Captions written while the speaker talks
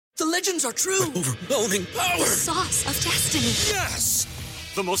The legends are true. Overwhelming power! The sauce of destiny. Yes!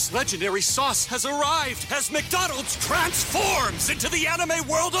 The most legendary sauce has arrived as McDonald's transforms into the anime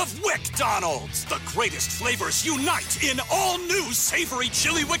world of WickDonald's. The greatest flavors unite in all new savory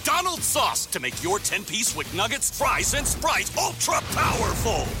chili McDonald's sauce to make your 10-piece Wick Nuggets, fries, and Sprite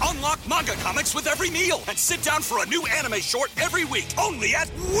ultra-powerful. Unlock manga comics with every meal and sit down for a new anime short every week only at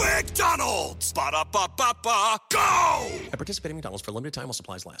WickDonald's. Ba-da-ba-ba-ba, go! At participating McDonald's for a limited time while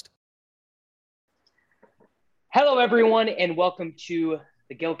supplies last. Hello, everyone, and welcome to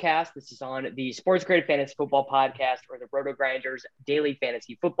the Gillcast. This is on the Sports Creative Fantasy Football Podcast or the Roto Grinders Daily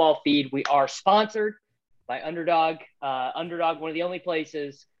Fantasy Football Feed. We are sponsored by Underdog. Underdog, one of the only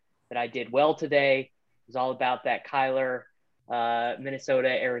places that I did well today. It was all about that Kyler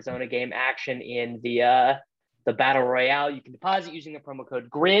Minnesota-Arizona game action in the Battle Royale. You can deposit using the promo code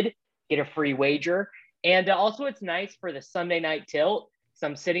GRID, get a free wager. And also it's nice for the Sunday night tilt. So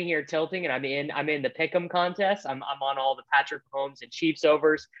I'm sitting here tilting, and I'm in the Pick'em contest. I'm on all the Patrick Mahomes and Chiefs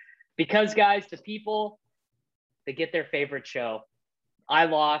overs because, guys, the people, they get their favorite show. I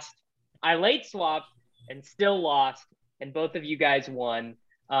lost. I late swapped and still lost, and both of you guys won.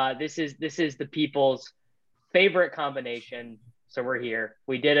 This is the people's favorite combination. So we're here.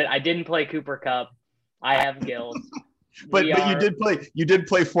 We did it. I didn't play Cooper Kupp. I have Gills. But you did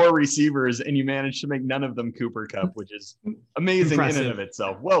play four receivers, and you managed to make none of them Cooper Kupp, which is amazing in and of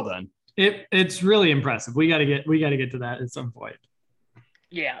itself. Well done. It's really impressive. We gotta get to that at some point.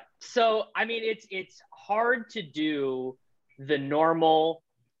 Yeah. So I mean, it's hard to do the normal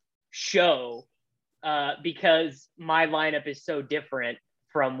show because my lineup is so different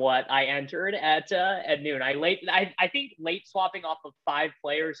from what I entered at noon. I think late swapping off of 5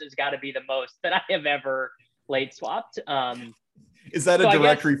 players has got to be the most that I have ever late swapped. Is that a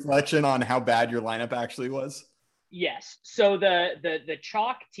direct reflection on how bad your lineup actually was? Yes. So the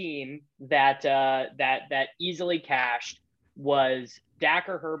chalk team that easily cashed was Dak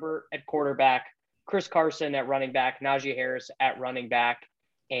or Herbert at quarterback, Chris Carson at running back, Najee Harris at running back,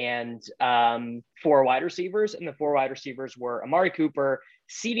 and 4 wide receivers. And the 4 wide receivers were Amari Cooper,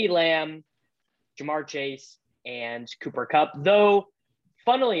 CeeDee Lamb, Jamar Chase, and Cooper Kupp. Though,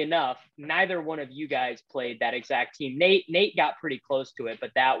 funnily enough, neither one of you guys played that exact team. Nate got pretty close to it,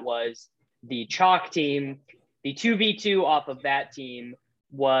 but that was the chalk team. The 2v2 off of that team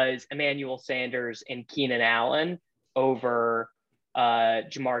was Emmanuel Sanders and Keenan Allen over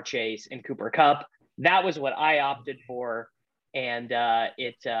Jamar Chase and Cooper Kupp. That was what I opted for, and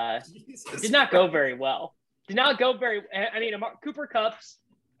it did not go very well. Cooper Kupp's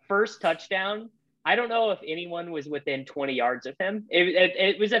first touchdown, I don't know if anyone was within 20 yards of him.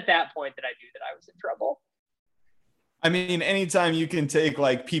 It was at that point that I knew that I was in trouble. I mean, anytime you can take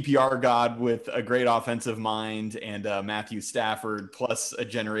like PPR God with a great offensive mind and Matthew Stafford plus a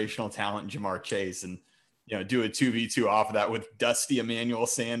generational talent, Jamar Chase, and do a 2v2 off of that with Dusty Emmanuel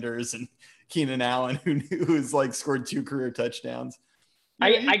Sanders and Keenan Allen, who's like scored 2 career touchdowns.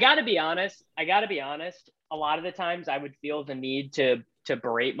 I gotta be honest. A lot of the times I would feel the need to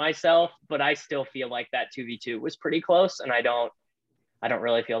berate myself, but I still feel like that 2v2 was pretty close, and I don't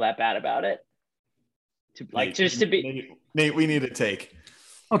really feel that bad about it. Nate, we need a take.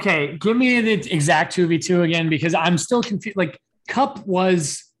 Okay, give me the exact 2v2 again, because I'm still confused. Like, Kupp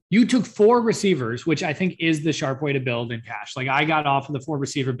you took 4 receivers, which I think is the sharp way to build in cash. Like, I got off of the 4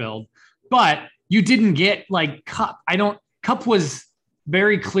 receiver build, but you didn't get like Kupp. Kupp was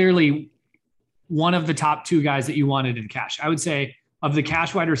very clearly one of the top 2 guys that you wanted in cash. I would say of the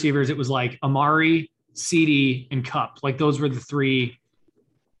cash wide receivers, it was like Amari, CeeDee, and Kupp. Like, those were the 3.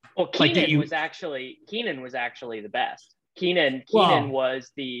 Well, Keenan was actually the best. Keenan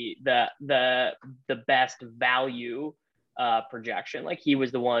was the best value projection. Like, he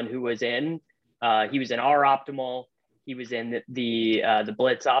was the one who was in. He was in our optimal. He was in the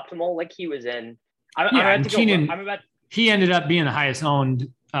blitz optimal. Like, he was in. He ended up being the highest owned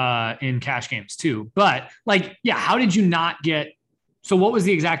in cash games too. But how did you not get? So what was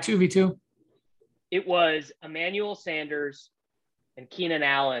the exact 2v2? It was Emmanuel Sanders and Keenan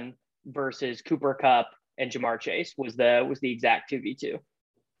Allen versus Cooper Kupp and Jamar Chase was the exact 2v2.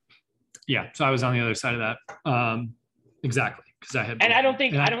 Yeah, so I was on the other side of that. Exactly, because I had. And I don't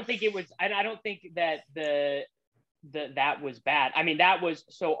think that that was bad. I mean, that was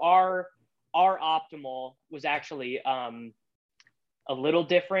so our optimal was actually a little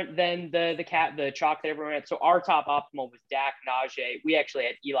different than the chalk that everyone had. So our top optimal was Dak, Najee. We actually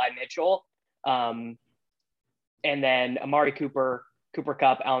had Eli Mitchell, and then Amari Cooper, Cooper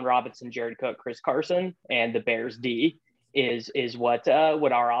Kupp, Allen Robinson, Jared Cook, Chris Carson, and the Bears D is what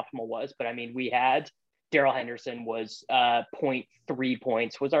our optimal was. But I mean, we had Darrell Henderson was 0.3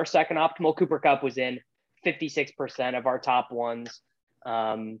 points, was our second optimal. Cooper Kupp was in 56% of our top ones.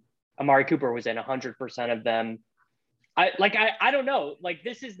 Amari Cooper was in 100% of them. I don't know. Like,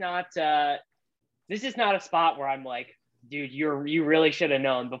 this is not a spot where I'm like, dude, you really should have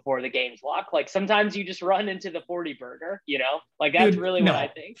known before the game's locked. Like, sometimes you just run into the 40 burger, you know, like that's really what I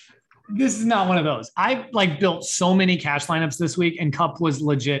think. This is not one of those. I built so many cash lineups this week, and Kupp was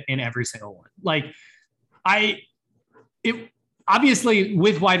legit in every single one. Like, it obviously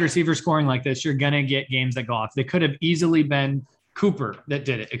with wide receiver scoring like this, you're gonna get games that go off. They could have easily been Cooper that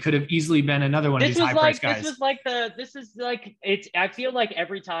did it. It could have easily been another one of these high price guys. I feel like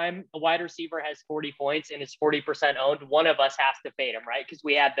every time a wide receiver has 40 points and is 40% owned, one of us has to fade him, right? Because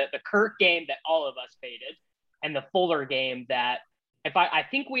we had the Kirk game that all of us faded, and the Fuller game that I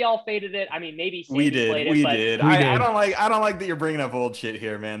think we all faded it. I mean, maybe Sandy we did. We did. I don't like that you're bringing up old shit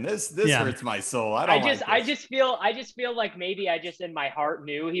here, man. This hurts my soul. I just feel like maybe I just in my heart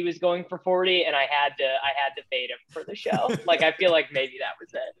knew he was going for 40, and I had to fade him for the show. Like, I feel like maybe that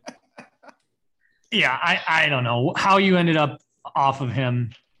was it. Yeah, I don't know how you ended up off of him.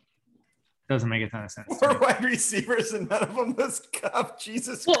 Doesn't make a ton of sense. 4 wide receivers and none of them was Kupp.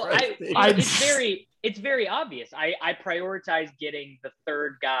 Jesus Christ. It's very obvious. I prioritize getting the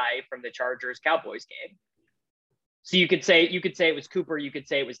third guy from the Chargers Cowboys game. So you could say it was Cooper, you could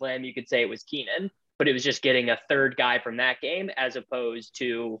say it was Lamb, you could say it was Keenan, but it was just getting a third guy from that game as opposed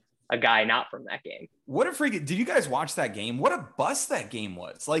to a guy not from that game. What a freaking, did you guys watch that game? What a bust that game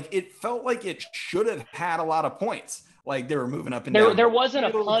was. Like, it felt like it should have had a lot of points. Like, they were moving up and down. There wasn't a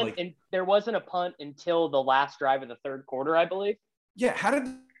punt, and there wasn't a punt until the last drive of the third quarter, I believe. Yeah, how did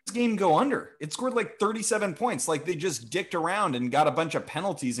this game go under? It scored like 37 points. Like, they just dicked around and got a bunch of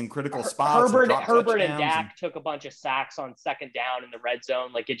penalties in critical spots. Herbert and Dak took a bunch of sacks on second down in the red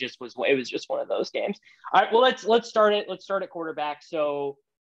zone. Like, it was just one of those games. All right, well, let's start it. Let's start at quarterback. So,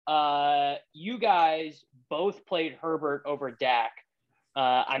 you guys both played Herbert over Dak.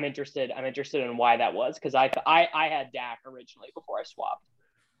 I'm interested in why that was, because I had Dak originally before I swapped.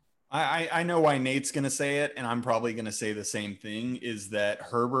 I know why Nate's going to say it, and I'm probably going to say the same thing, is that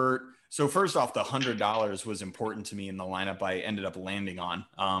Herbert. So first off, the $100 was important to me in the lineup I ended up landing on.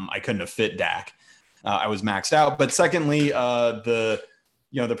 I couldn't have fit Dak. I was maxed out. But secondly, the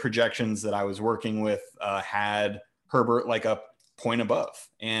projections that I was working with had Herbert like a point above,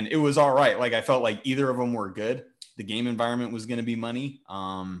 and it was all right. Like, I felt like either of them were good. The game environment was going to be money.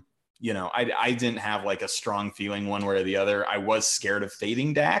 I didn't have like a strong feeling one way or the other. I was scared of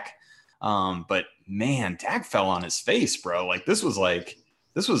fading Dak. But man, Dak fell on his face, bro. Like, this was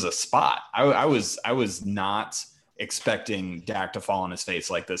a spot. I was not expecting Dak to fall on his face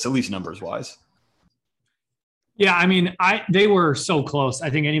like this, at least numbers wise. Yeah. I mean, they were so close. I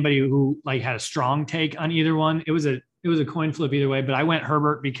think anybody who like had a strong take on either one, it was a coin flip either way, but I went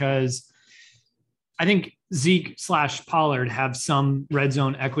Herbert because I think Zeke / Pollard have some red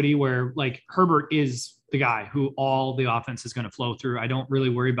zone equity where like Herbert is the guy who all the offense is going to flow through. I don't really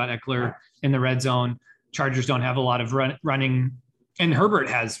worry about Eckler in the red zone. Chargers don't have a lot of running, and Herbert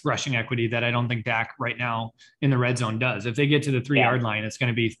has rushing equity that I don't think Dak right now in the red zone does. If they get to the 3-yard line, it's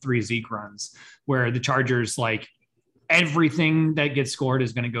going to be 3 Zeke runs, where the Chargers, like, everything that gets scored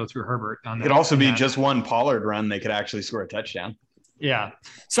is going to go through Herbert. It could also be just one Pollard run. They could actually score a touchdown. Yeah.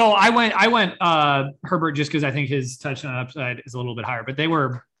 So I went Herbert just because I think his touchdown upside is a little bit higher, but they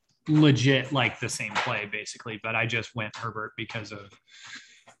were legit like the same play basically. But I just went Herbert because of,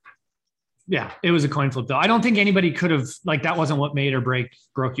 it was a coin flip though. I don't think anybody could have, like, that wasn't what made or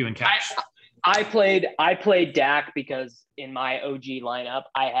broke you in cash. I played Dak because in my OG lineup,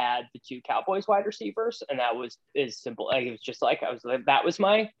 I had the 2 Cowboys wide receivers, and that was as simple. Like, it was just like, that was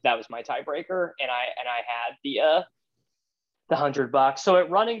my tiebreaker. And I had the $100. So at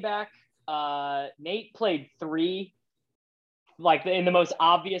running back, Nate played 3, like in the most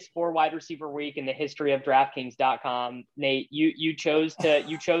obvious 4 wide receiver week in the history of DraftKings.com. Nate, you chose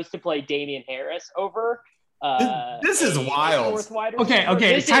to play Damian Harris over. This is wild.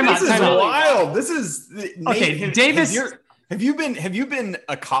 Okay. Time out. Wild. This is okay. Nate, Davis, have you been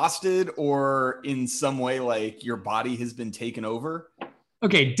accosted or in some way like your body has been taken over?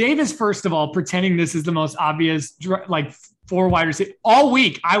 Okay, Davis, first of all, pretending this is the most obvious, like 4 wide receivers. All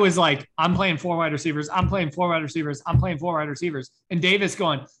week, I was like, I'm playing 4 wide receivers. I'm playing 4 wide receivers. I'm playing 4 wide receivers. And Davis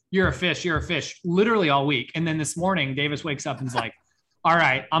going, you're a fish, literally all week. And then this morning, Davis wakes up and is like, all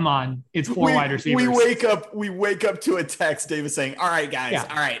right, I'm on. It's 4 wide receivers. We wake up to a text, Davis saying, all right, guys,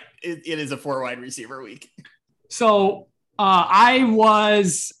 all right, it is a 4 wide receiver week. So I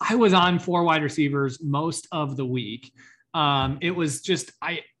was on 4 wide receivers most of the week. It was just,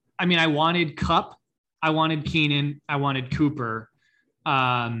 I wanted Kupp I wanted Keenan. I wanted Cooper.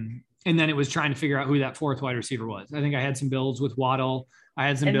 And then it was trying to figure out who that fourth wide receiver was. I think I had some builds with Waddle. I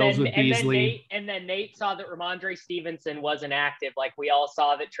had some builds with Beasley. And then Nate saw that Ramondre Stevenson wasn't active. Like we all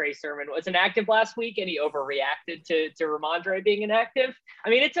saw that Trey Sermon wasn't active last week, and he overreacted to Ramondre being inactive. I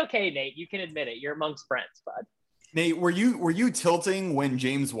mean, it's okay, Nate. You can admit it. You're amongst friends, bud. Nate, were you tilting when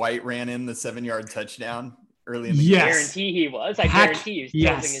James White ran in the 7-yard touchdown early in the game? I guarantee he was. I guarantee he was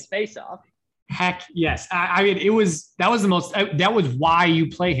tilting his face off. Heck yes. I mean, that was why you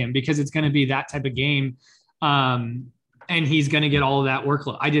play him, because it's going to be that type of game. And he's going to get all of that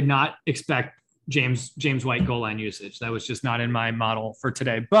workload. I did not expect James White goal line usage. That was just not in my model for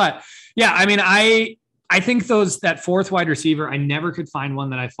today. But yeah, I mean, I think that fourth wide receiver, I never could find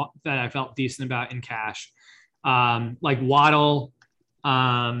one that I felt decent about in cash. Like Waddle,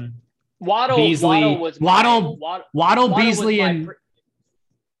 Beasley, Waddle, Beasley, and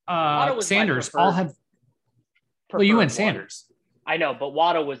Sanders all have. Well, you went Sanders. I know, but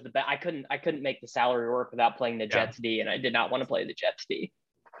Waddle was the best. I couldn't make the salary work without playing the Jets D, and I did not want to play the Jets D.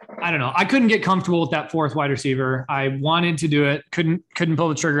 I don't know. I couldn't get comfortable with that fourth wide receiver. I wanted to do it, couldn't pull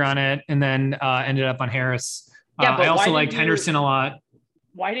the trigger on it, and then ended up on Harris. Yeah, but I also liked Henderson a lot.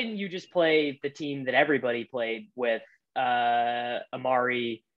 Why didn't you just play the team that everybody played with?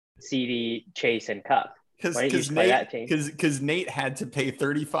 Amari, CD, Chase, and Cup. Because Nate had to pay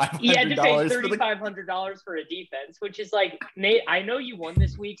 $3,500. He had to pay $3,500 for a defense, which is like, Nate, I know you won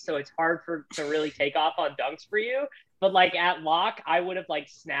this week, so it's hard to really take off on dunks for you. But like at lock, I would have like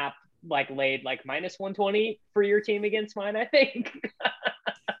snapped, like laid like minus 120 for your team against mine, I think.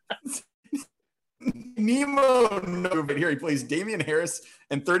 Nemo, no, but here he plays Damian Harris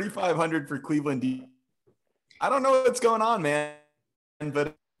and $3,500 for Cleveland. I don't know what's going on, man,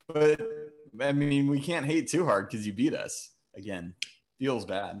 but I mean, we can't hate too hard because you beat us again. Feels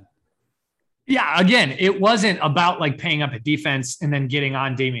bad. Yeah, again, it wasn't about like paying up at defense and then getting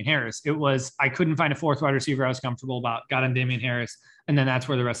on Damian Harris. It was I couldn't find a fourth wide receiver I was comfortable about, got on Damian Harris, and then that's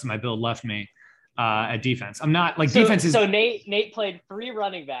where the rest of my build left me at defense. I'm not like defense is. So Nate played 3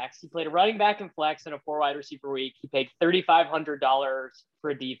 running backs. He played a running back in flex and a 4 wide receiver week. He paid $3,500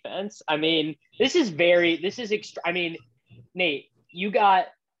 for defense. I mean, I mean, Nate, you got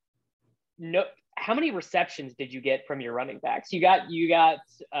no. How many receptions did you get from your running backs? You got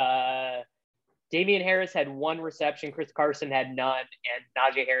Damian Harris had 1 reception, Chris Carson had none, and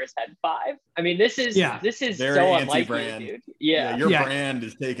Najee Harris had 5. I mean, this is very so unlikely, dude. Yeah, your brand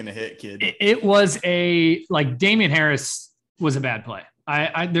is taking a hit, kid. It was like Damian Harris was a bad play.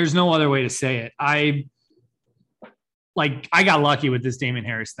 There's no other way to say it. I got lucky with this Damian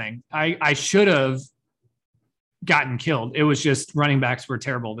Harris thing. I should have gotten killed. It was just running backs were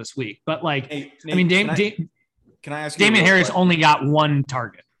terrible this week. But like, hey, Nate, I mean, can I ask you Damian Harris only got 1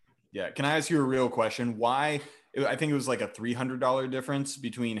 target. Yeah. Can I ask you a real question? Why? I think it was like a $300 difference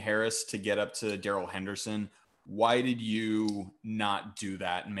between Harris to get up to Darrell Henderson. Why did you not do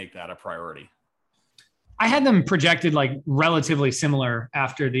that and make that a priority? I had them projected like relatively similar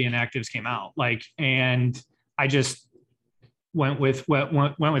after the inactives came out. Like, and I just went with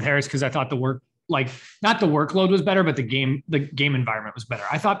Harris because I thought not the workload was better, but the game environment was better.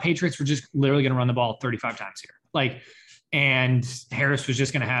 I thought Patriots were just literally going to run the ball 35 times here. And Harris was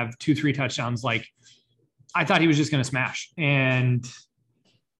just going to have 2-3 touchdowns. Like, I thought he was just going to smash. And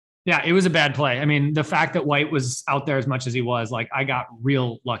yeah, it was a bad play. I mean, the fact that White was out there as much as he was, like, I got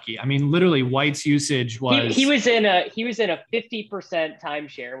real lucky. I mean, literally White's usage was, he was in a 50%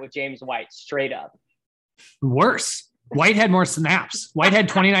 timeshare with James White straight up. Worse. White had more snaps. White had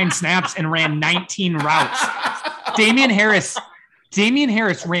 29 snaps and ran 19 routes. Damian Harris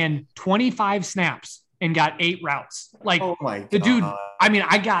ran 25 snaps and got 8 routes. Like, oh my God. Dude, I mean,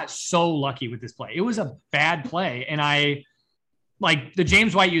 I got so lucky with this play. It was a bad play. And the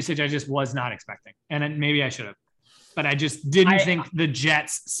James White usage, I just was not expecting. And maybe I should have, but I just didn't think the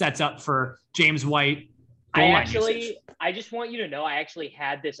Jets sets up for James White. I just want you to know, I actually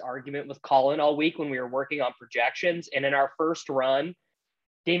had this argument with Colin all week when we were working on projections. And in our first run,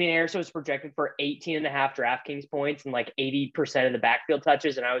 Damian Harris was projected for 18.5 DraftKings points and like 80% of the backfield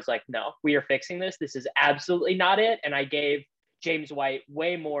touches. And I was like, no, we are fixing this. This is absolutely not it. And I gave James White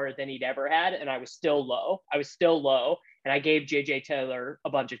way more than he'd ever had. And I was still low. And I gave JJ Taylor a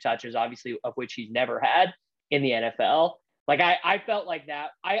bunch of touches, obviously, of which he's never had in the NFL. Like, I felt like that.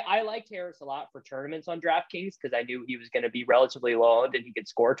 I liked Harris a lot for tournaments on DraftKings because I knew he was going to be relatively low owned and he could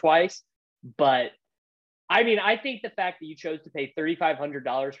score twice. But I mean, I think the fact that you chose to pay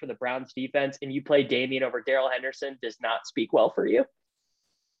 $3,500 for the Browns defense and you play Damian over Darrell Henderson does not speak well for you.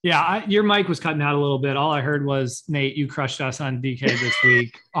 Yeah, your mic was cutting out a little bit. All I heard was, Nate, you crushed us on DK this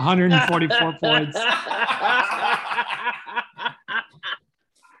week. 144 points.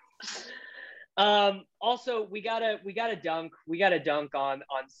 Also, we gotta dunk on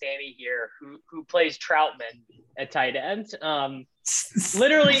Sammy here, who plays Troutman at tight end.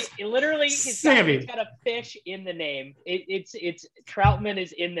 Literally, his Sammy. got a fish in the name. It's Troutman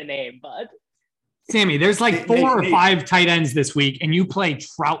is in the name, bud. Sammy, there's like 4 or 5 tight ends this week, and you play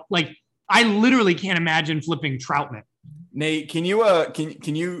Trout. Like, I literally can't imagine flipping Troutman. Nate, can you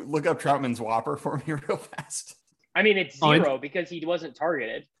look up Troutman's Whopper for me real fast? I mean, it's 0 because he wasn't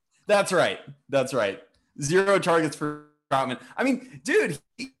targeted. That's right. 0 targets for Troutman. I mean, dude,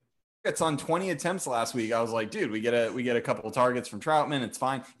 he gets on 20 attempts last week. I was like, dude, we get a couple of targets from Troutman. It's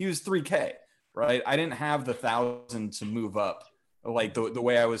fine. He was 3K, right? I didn't have the 1,000 to move up. Like the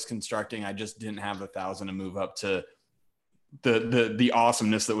way I was constructing, I just didn't have the 1,000 to move up to the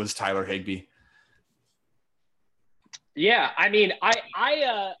awesomeness that was Tyler Higbee. Yeah, I mean,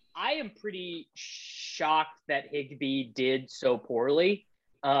 I am pretty shocked that Higbee did so poorly.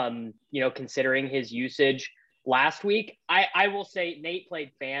 Considering his usage last week. I will say Nate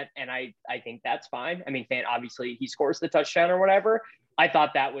played Fant, and I think that's fine. I mean, Fant, obviously, he scores the touchdown or whatever. I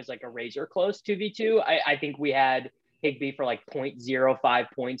thought that was like a razor close 2v2. I think we had Higbee for like 0.05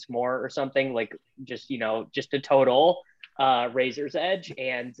 points more or something, like just a total razor's edge.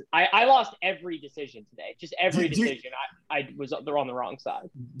 And I lost every decision today, just every decision. I was on the wrong side.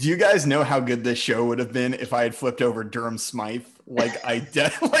 Do you guys know how good this show would have been if I had flipped over Durham Smythe like I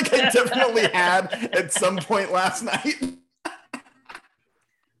definitely had at some point last night?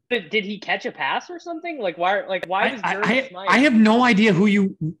 But did he catch a pass or something? Why does Durham Smythe? I have no idea who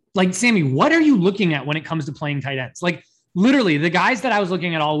you like, Sammy. What are you looking at when it comes to playing tight ends? Like, literally, the guys that I was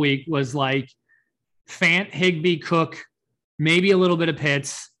looking at all week was like Fant, Higbee, Cook, maybe a little bit of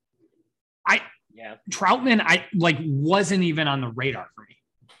Pitts. Troutman, wasn't even on the radar for me.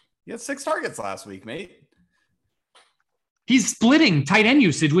 He had 6 targets last week, mate. He's splitting tight end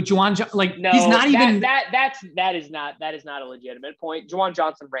usage with Juwan. No, he's not even. That is not a legitimate point. Juwan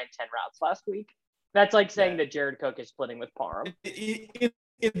Johnson ran 10 routes last week. That's like saying that Jared Cook is splitting with Parham.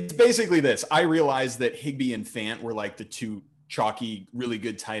 It's basically this. I realized that Higbee and Fant were like the 2 chalky, really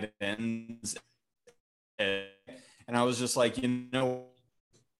good tight ends. And I was just like,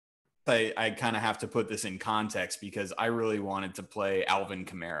 I kind of have to put this in context because I really wanted to play Alvin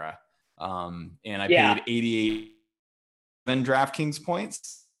Kamara. And I paid 88 DraftKings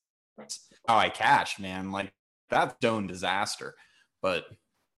points. Oh, I cashed, man. Like, that's stone disaster. But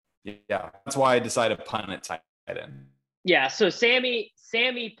yeah, that's why I decided to punt it tight end. Yeah, so Sammy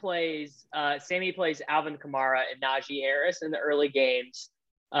plays Alvin Kamara and Najee Harris in the early games.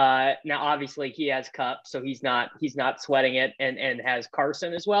 Now, obviously, he has Cup, so he's not sweating it, and has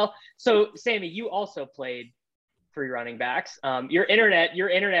Carson as well. So, Sammy, you also played 3 running backs. Your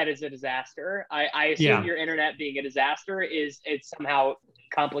internet is a disaster. I assume your internet being a disaster it's somehow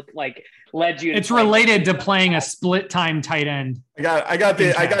led you. It's related to playing a split time tight end. I got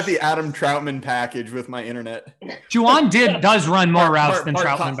the Adam Troutman package with my internet. Juwan does run more routes than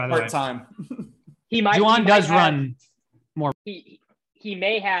Troutman, by the way. Part-time. Juwan does run more. He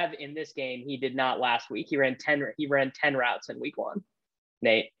may have in this game. He did not last week. He ran 10 routes in week 1.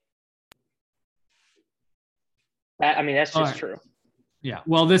 Nate. That's just true. Yeah.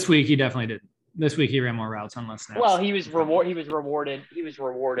 Well, this week he definitely did. This week he ran more routes on less snaps. Well, he was rewarded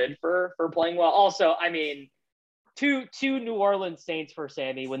for playing well. Also, two New Orleans Saints for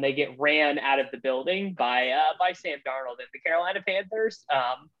Sammy when they get ran out of the building by Sam Darnold and the Carolina Panthers.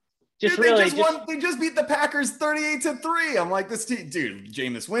 They just beat the Packers 38-3. I'm like, this team, dude,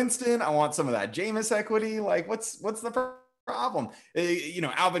 Jameis Winston. I want some of that Jameis equity. Like, what's the problem?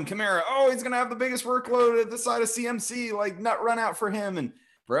 Alvin Kamara. Oh, he's gonna have the biggest workload at the side of CMC. Like, nut run out for him. And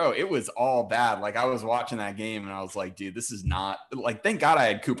bro, it was all bad. Like, I was watching that game and I was like, dude, this is not like. Thank God I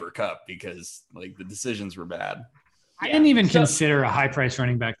had Cooper Kupp because like the decisions were bad. I didn't even consider a high price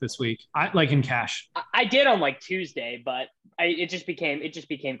running back this week. In cash. I did on Tuesday, but it just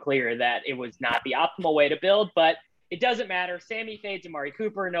became clear that it was not the optimal way to build. But it doesn't matter. Sammy fades Amari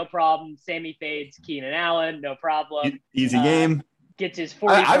Cooper, no problem. Sammy fades Keenan Allen, no problem. Easy game. Gets his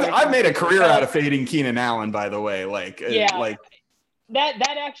 40. I've made a career out of fading Keenan Allen, by the way. That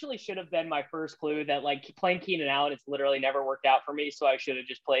actually should have been my first clue that playing Keenan Allen, it's literally never worked out for me. So I should have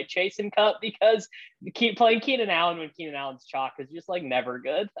just played Chase and Cup because playing Keenan Allen when Keenan Allen's chalk is just never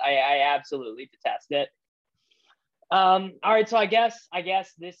good. I absolutely detest it. All right. So I guess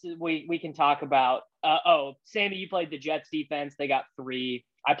this is, we can talk about, Sammy, you played the Jets defense. They got 3.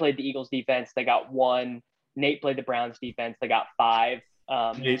 I played the Eagles defense. They got 1. Nate played the Browns defense. They got 5.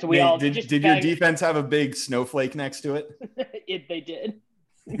 So we all did your defense have a big snowflake next to it? They did.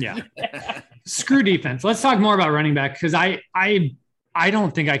 Yeah. Screw defense. Let's talk more about running back, because I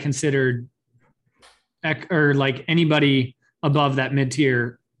don't think I considered or like anybody above that mid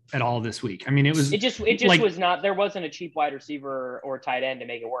tier at all this week. I mean, it just like, was not, there wasn't a cheap wide receiver or tight end to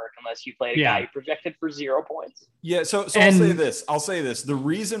make it work unless you played a guy who projected for 0 points. Yeah. So I'll say this. The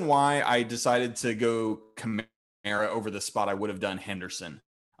reason why I decided to go Kamara over the spot I would have done Henderson,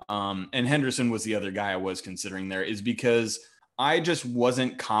 and Henderson was the other guy I was considering there, is because I just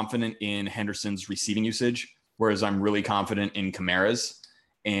wasn't confident in Henderson's receiving usage, whereas I'm really confident in Kamara's.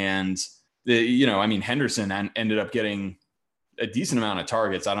 And Henderson ended up getting a decent amount of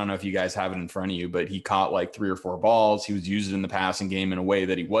targets. I don't know if you guys have it in front of you, but he caught like 3 or 4 balls. He was used in the passing game in a way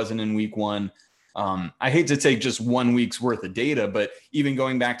that he wasn't in week 1. I hate to take just 1 week's worth of data, but even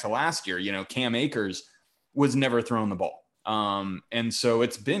going back to last year, Cam Akers was never throwing the ball. And so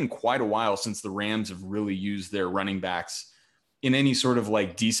it's been quite a while since the Rams have really used their running backs in any sort of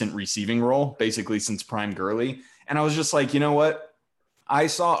like decent receiving role, basically since Prime Gurley. And I was just like, you know what? I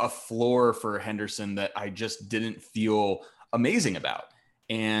saw a floor for Henderson that I just didn't feel amazing about.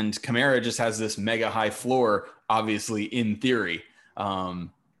 And Kamara just has this mega high floor, obviously in theory. And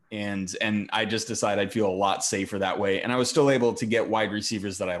I just decided I'd feel a lot safer that way. And I was still able to get wide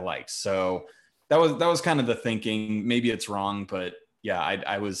receivers that I liked. So that was kind of the thinking. Maybe it's wrong, but yeah,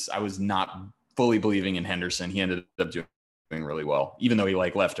 I was not fully believing in Henderson. He ended up doing really well, even though he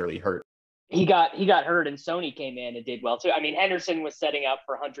like left early hurt. He got hurt, and Sony came in and did well too. I mean, Henderson was setting up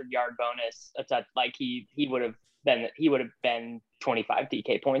for 100-yard bonus. Like he would have been 25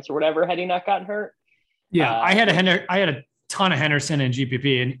 DK points or whatever had he not gotten hurt. Yeah, I had a ton of Henderson in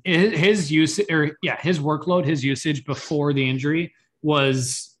GPP, and his workload, his usage before the injury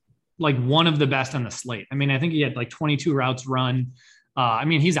was like one of the best on the slate. I mean, I think he had like 22 routes run.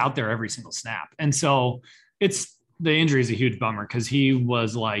 He's out there every single snap, and so the injury is a huge bummer because he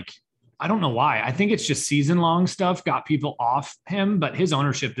was like, I don't know why. I think it's just season-long stuff got people off him, but his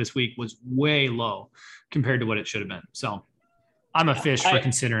ownership this week was way low compared to what it should have been. So I'm a fish for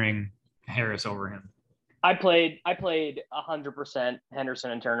considering Harris over him. I played 100% Henderson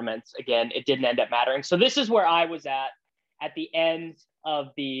in tournaments. Again, it didn't end up mattering. So this is where I was at the end of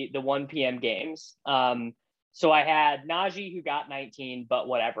the 1 p.m. games. So I had Najee, who got 19, but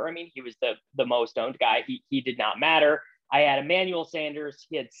whatever. I mean, he was the most owned guy. He did not matter. I had Emmanuel Sanders.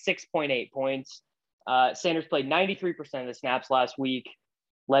 He had 6.8 points. Sanders played 93% of the snaps last week,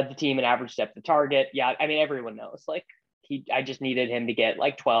 led the team in average depth of target. Yeah, I mean, everyone knows. Like, I just needed him to get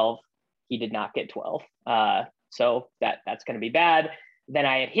like 12. He did not get 12. So that's going to be bad. Then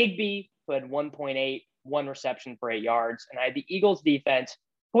I had Higbee, who had 1.8, 1 reception for 8 yards. And I had the Eagles defense,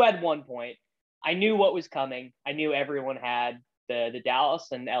 who had 1 point. I knew what was coming. I knew everyone had the Dallas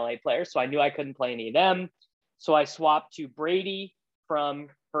and LA players, so I knew I couldn't play any of them. So I swapped to Brady from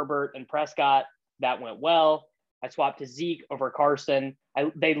Herbert and Prescott. That went well. I swapped to Zeke over Carson.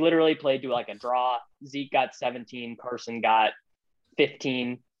 They literally played to like a draw. Zeke got 17. Carson got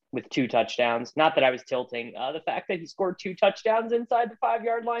 15 with 2 touchdowns. Not that I was tilting the fact that he scored 2 touchdowns inside the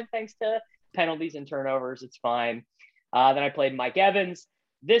 5-yard line thanks to penalties and turnovers. It's fine. Then I played Mike Evans.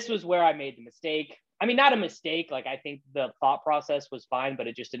 This was where I made the mistake. I mean, not a mistake. Like, I think the thought process was fine, but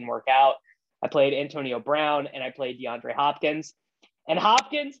it just didn't work out. I played Antonio Brown and I played DeAndre Hopkins. And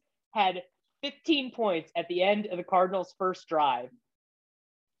Hopkins had 15 points at the end of the Cardinals' first drive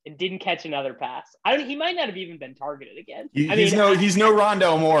and didn't catch another pass. He might not have even been targeted again. He's no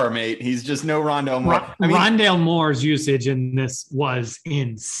Rondale Moore, mate. He's just no Rondale Moore. Rondale Moore's usage in this was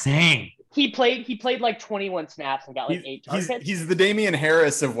insane. He played like 21 snaps and got like 8 targets. He's the Damian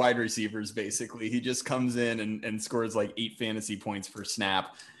Harris of wide receivers, basically. He just comes in and scores like 8 fantasy points per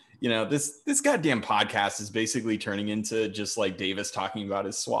snap. This goddamn podcast is basically turning into just like Davis talking about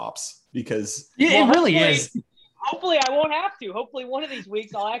his swaps because it really is. Hopefully I won't have to. Hopefully one of these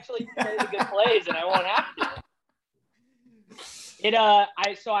weeks I'll actually play the good plays and I won't have to.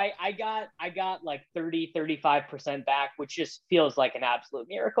 I got like 35% back, which just feels like an absolute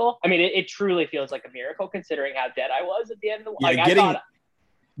miracle. I mean, it truly feels like a miracle considering how dead I was at the end of the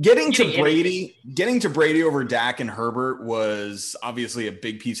getting to Brady over Dak and Herbert was obviously a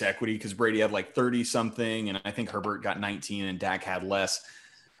big piece of equity because Brady had like 30 something and I think Herbert got 19 and Dak had less.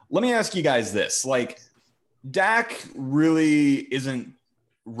 Let me ask you guys this. Like, Dak really isn't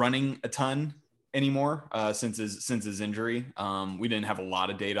running a ton anymore since his injury. We didn't have a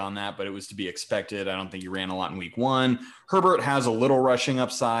lot of data on that, but it was to be expected. I don't think he ran a lot in week 1. Herbert has a little rushing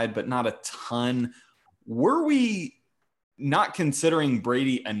upside, but not a ton. Were we not considering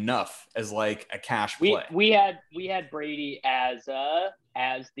Brady enough as like a cash play. We had Brady as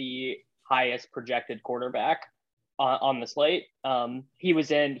the highest projected quarterback on the slate. He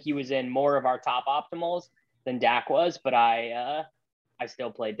was in more of our top optimals than Dak was, but I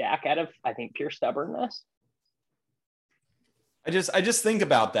still played Dak out of, I think, pure stubbornness. I just think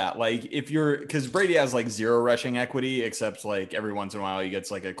about that. Like because Brady has like zero rushing equity, except like every once in a while he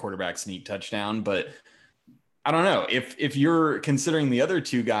gets like a quarterback sneak touchdown. But I don't know if you're considering the other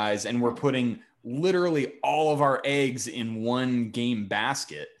two guys and we're putting literally all of our eggs in one game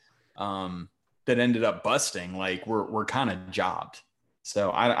basket that ended up busting, like we're kind of jobbed.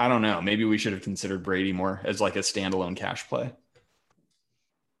 So I don't know. Maybe we should have considered Brady more as like a standalone cash play.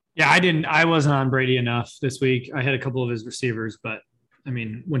 Yeah, I wasn't on Brady enough this week. I had a couple of his receivers, but I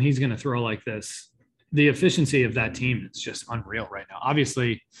mean, when he's going to throw like this, the efficiency of that team is just unreal right now.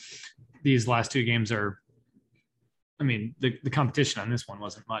 Obviously, these last two games are, I mean, the competition on this one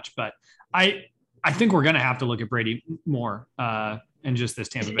wasn't much, but I think we're going to have to look at Brady more and just this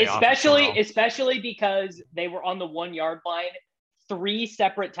Tampa Bay offense. Especially because they were on the 1 yard line 3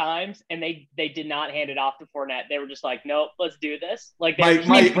 separate times, and they did not hand it off to Fournette. They were just like, nope, let's do this. Like Mike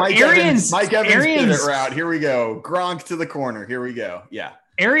Evans pivot route. Here we go. Gronk to the corner. Here we go. Yeah.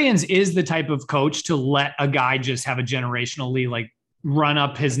 Arians is the type of coach to let a guy just have a generationally like run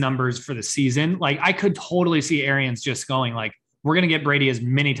up his numbers for the season. Like I could totally see Arians just going like, we're going to get Brady as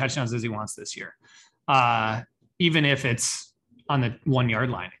many touchdowns as he wants this year. Even if it's on the 1 yard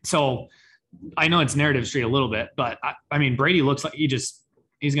line. So I know it's narrative street a little bit, but I mean, Brady looks like he's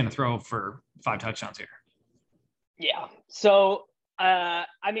going to throw for 5 touchdowns here. Yeah. So, I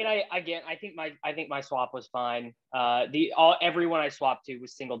mean, I think my swap was fine. Everyone I swapped to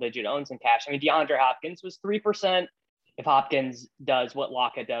was single digit owns in cash. I mean, DeAndre Hopkins was 3%. If Hopkins does what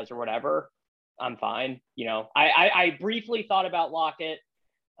Lockett does or whatever, I'm fine. You know, I briefly thought about Lockett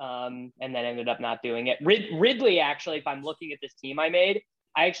and then ended up not doing it. Ridley, actually, if I'm looking at this team I made,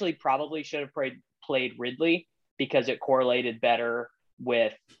 I actually probably should have played Ridley because it correlated better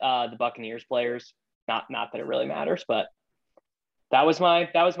with the Buccaneers players. Not that it really matters, but that was my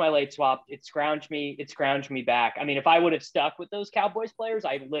late swap. It scrounged me back. I mean, if I would have stuck with those Cowboys players,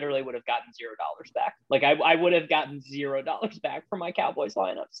 I literally would have gotten $0 back. Like I would have gotten $0 back from my Cowboys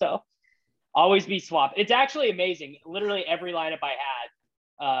lineup. So always be swapped. It's actually amazing. Literally every lineup I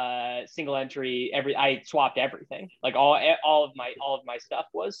had, single entry, I swapped everything. Like all of my stuff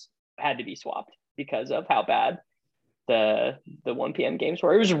had to be swapped because of how bad the 1 p.m. games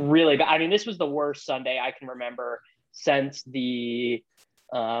were. It was really bad. I mean, this was the worst Sunday I can remember since the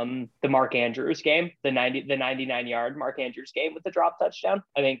Mark Andrews game, the 99-yard Mark Andrews game with the drop touchdown.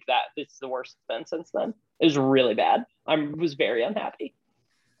 I think that it's the worst it's been since then. It was really bad. I was very unhappy.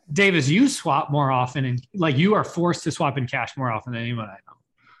 Davis, you swap more often, and like you are forced to swap in cash more often than anyone I know.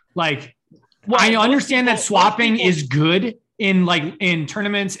 Like, well, I understand that swapping is good in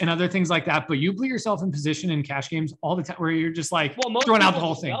tournaments and other things like that, but you put yourself in position in cash games all the time where you're just like throwing out the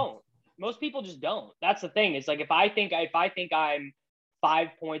whole thing. Most people just don't. That's the thing. It's like if I think I'm 5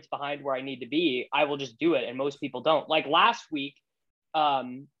 points behind where I need to be, I will just do it. And most people don't. Like last week, I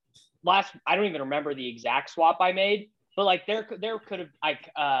don't even remember the exact swap I made, but like there could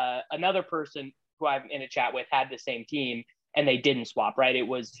have another person who I'm in a chat with had the same team and they didn't swap, right? It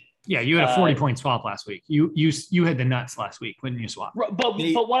was you had a 40-point swap last week. You had the nuts last week when you swapped.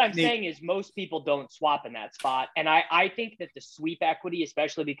 But what I'm saying is most people don't swap in that spot. And I think that the sweep equity,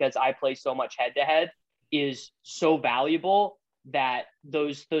 especially because I play so much head-to-head, is so valuable that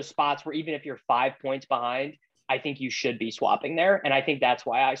those spots where even if you're 5 points behind, I think you should be swapping there. And I think that's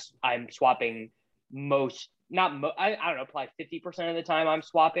why I'm swapping I don't know, probably 50% of the time I'm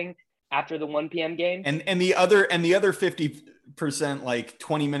swapping after the 1 p.m. game. And the other 50%, like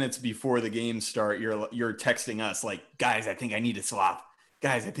 20 minutes before the game start, you're texting us like, guys, I think I need to swap.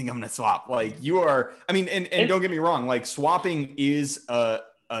 Guys, I think I'm going to swap. Like you are, I mean, and don't get me wrong, like swapping is a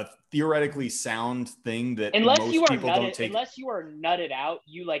theoretically sound thing that most people don't take. Unless you are nutted out,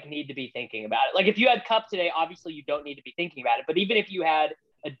 you like need to be thinking about it. Like if you had Cup today, obviously you don't need to be thinking about it. But even if you had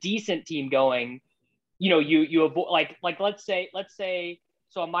a decent team going, you know, you avoid like let's say,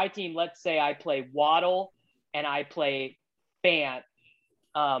 so on my team, let's say I play Waddle and I play Fant,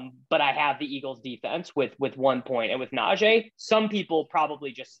 but I have the Eagles defense with 1 point and with Najee. Some people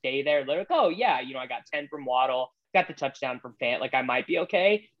probably just stay there. They're like, oh yeah, you know, I got 10 from Waddle, got the touchdown from Fant. Like I might be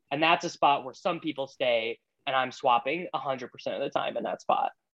okay. And that's a spot where some people stay and I'm swapping 100% of the time in that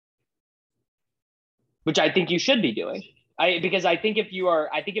spot, which I think you should be doing. Because I think if you are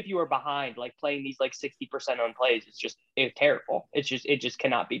behind, like playing these like 60% on plays, it's terrible. It just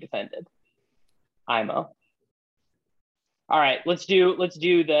cannot be defended. IMO. All right, let's do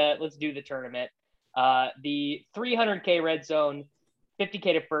the tournament. The 300K red zone,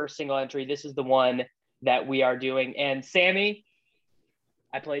 50K to first single entry. This is the one that we are doing. And Sammy,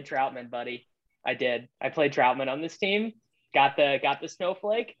 I played Troutman, buddy. I did. I played Troutman on this team. Got the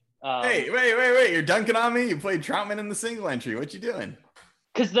snowflake. Hey, wait! You're dunking on me. You played Troutman in the single entry. What you doing?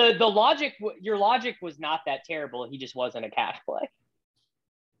 Because your logic was not that terrible. He just wasn't a cash play.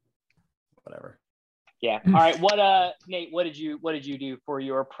 Whatever. Yeah. All right. Nate, what did you do for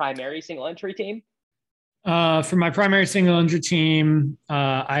your primary single entry team? For my primary single entry team,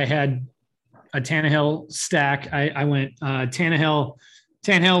 I had a Tannehill stack. I went Tannehill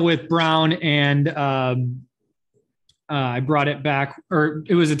with Brown, and I brought it back, or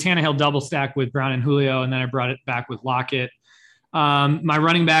it was a Tannehill double stack with Brown and Julio, and then I brought it back with Lockett. My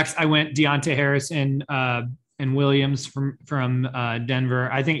running backs, I went Deontay Harris and Williams from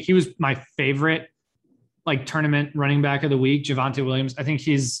Denver. I think he was my favorite like tournament running back of the week, Javonte Williams. I think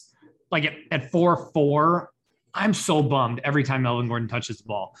he's like at 4.4. I'm so bummed every time Melvin Gordon touches the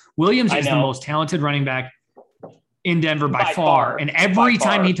ball. Williams is the most talented running back in Denver by far. And every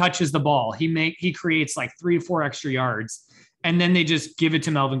time he touches the ball, he creates like 3 to 4 extra yards. And then they just give it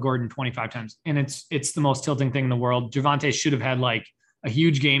to Melvin Gordon 25 times. And it's the most tilting thing in the world. Javonte should have had like a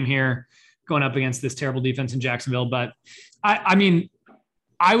huge game here going up against this terrible defense in Jacksonville. But I mean,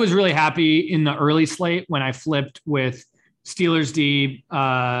 I was really happy in the early slate when I flipped with Steelers D,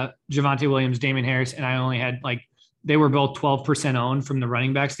 Javonte Williams, Damian Harris, and I only had like, they were both 12% owned from the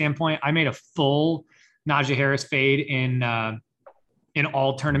running back standpoint. I made a full Najee Harris fade in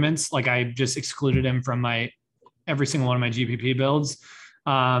all tournaments. Like I just excluded him from every single one of my GPP builds,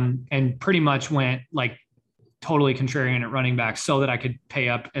 and pretty much went like totally contrarian at running back so that I could pay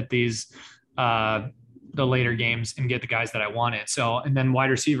up at these the later games and get the guys that I wanted. So, and then wide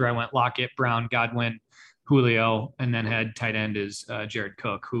receiver, I went Lockett, Brown, Godwin, Julio, and then had tight end is Jared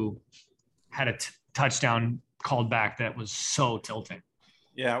Cook, who had a touchdown called back that was so tilting.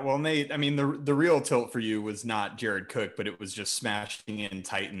 Yeah, well, Nate, I mean, the real tilt for you was not Jared Cook, but it was just smashing in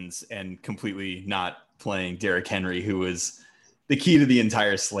Titans and completely not playing Derrick Henry, who was the key to the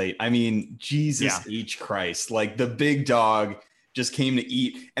entire slate. I mean, Jesus H. Christ, like the big dog just came to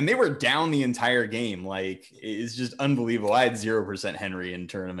eat, and they were down the entire game. Like, it's just unbelievable. I had 0% Henry in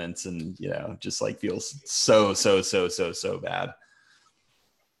tournaments, and just like feels so bad.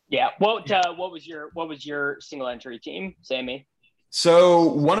 Yeah. What was your single entry team, Sammy? So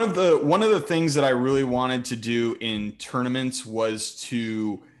one of the things that I really wanted to do in tournaments was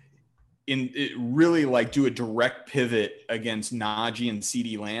to really like do a direct pivot against Najee and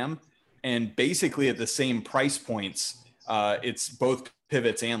CeeDee Lamb, and basically at the same price points, it's both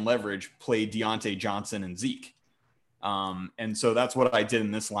pivots and leverage, play Deontay Johnson and Zeke. And so that's what I did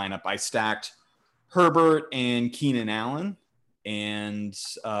in this lineup. I stacked Herbert and Keenan Allen and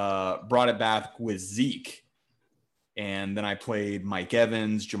brought it back with Zeke. And then I played Mike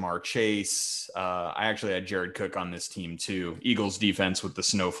Evans, Jamar Chase. I actually had Jared Cook on this team too. Eagles defense with the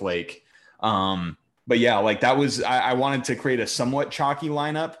snowflake. But yeah, like that was, I wanted to create a somewhat chalky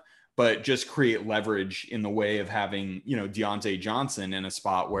lineup, but just create leverage in the way of having, Deontay Johnson in a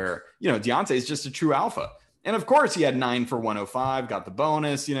spot where, Deontay is just a true alpha. And of course he had 9 for 105, got the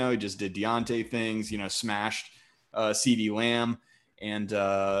bonus, he just did Deontay things, smashed CeeDee Lamb. And,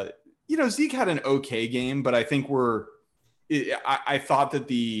 Zeke had an okay game, but I think I thought that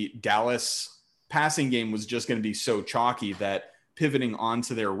the Dallas passing game was just going to be so chalky that pivoting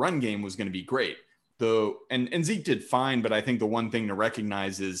onto their run game was going to be great. And Zeke did fine, but I think the one thing to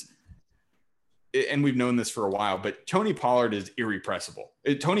recognize is, and we've known this for a while, but Tony Pollard is irrepressible.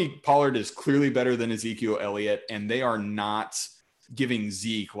 Tony Pollard is clearly better than Ezekiel Elliott, and they are not giving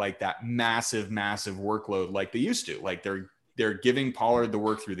Zeke like that massive workload like they used to. Like they're giving Pollard the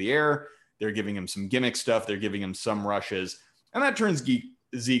work through the air. They're giving him some gimmick stuff. They're giving him some rushes. And that turns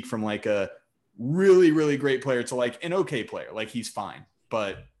Zeke from like a really, really great player to like an okay player. Like he's fine,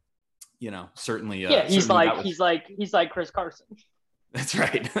 but certainly. He's like Chris Carson. That's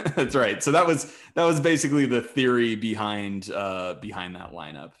right. That's right. So that was basically the theory behind that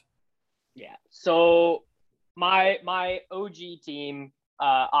lineup. Yeah. So my OG team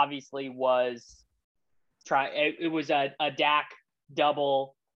obviously was it was a Dak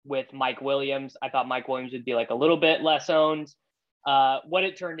double with Mike Williams. I thought Mike Williams would be like a little bit less owned. What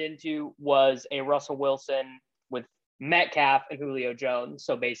it turned into was a Russell Wilson with Metcalf and Julio Jones.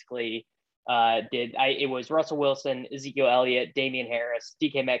 So basically it was Russell Wilson, Ezekiel Elliott, Damian Harris,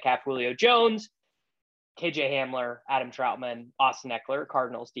 DK Metcalf, Julio Jones, KJ Hamler, Adam Troutman, Austin Eckler,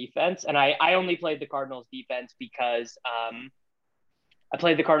 Cardinals defense. And I only played the Cardinals defense because I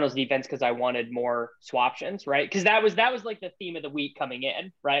played the Cardinals defense because I wanted more swaptions, right? Because that was like the theme of the week coming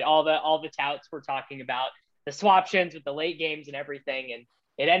in, right? All the touts were talking about the swaptions with the late games and everything, and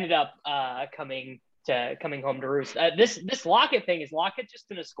it ended up coming home to roost. This Lockett thing, is Lockett just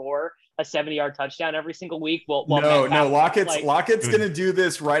going to score a 70-yard touchdown every single week? No, Lockett's going to do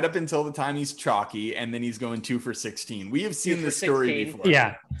this right up until the time he's chalky, and then he's going 2 for 16. We have seen this story before.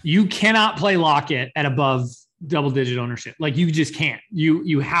 Yeah, you cannot play Lockett at above double-digit ownership. Like, you just can't.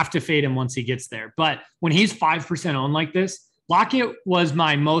 You have to fade him once he gets there. But when he's 5% owned like this, Lockett was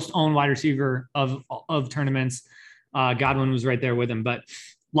my most owned wide receiver of tournaments. Godwin was right there with him, but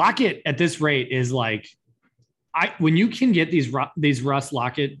Lockett at this rate is like, when you can get these Russ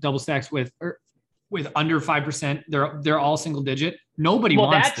Lockett double stacks with under 5%, they're all single digit. Nobody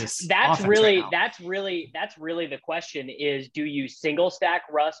wants this. That's really the question is, do you single stack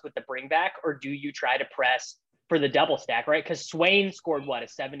Russ with the bring back, or do you try to press for the double stack, right? Because Swain scored a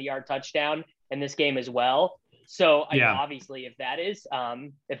 70-yard touchdown in this game as well. So obviously, if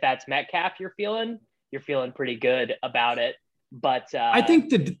that's Metcalf, you're feeling pretty good about it. But I think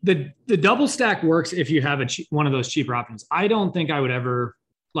the double stack works if you have one of those cheaper options. I don't think I would ever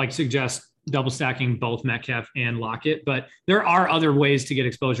suggest double stacking both Metcalf and Lockett, but there are other ways to get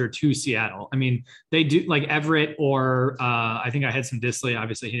exposure to Seattle. I mean, they do like Everett, or I think I had some Disley.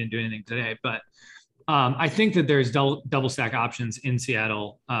 Obviously, he didn't do anything today, but I think that there's double stack options in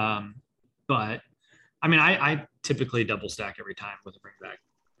Seattle. But I mean, I typically double stack every time with a bring back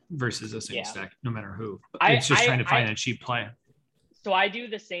versus a single stack, no matter who. It's just trying to find a cheap play. So I do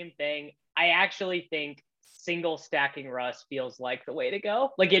the same thing. I actually think single stacking Russ feels like the way to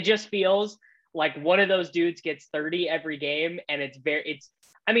go. Like, it just feels like one of those dudes gets 30 every game, and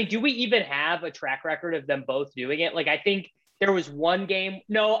I mean, do we even have a track record of them both doing it? Like, I think there was one game.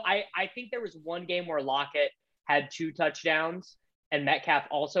 No, I think there was one game where Lockett had 2 touchdowns and Metcalf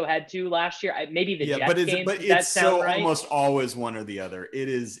also had 2 last year. Maybe the Jets game. But it's so right? Almost always one or the other.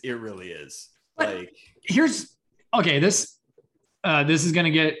 It really is. But this is going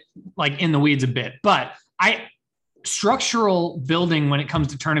to get in the weeds a bit, but structural building when it comes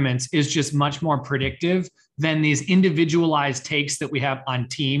to tournaments is just much more predictive than these individualized takes that we have on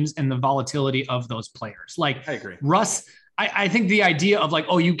teams and the volatility of those players. I agree. Russ, I think the idea of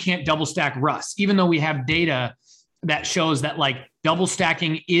you can't double stack Russ, even though we have data that shows that double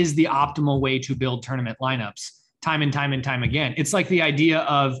stacking is the optimal way to build tournament lineups time and time and time again. It's like the idea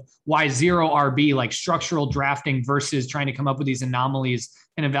of why zero RB, structural drafting versus trying to come up with these anomalies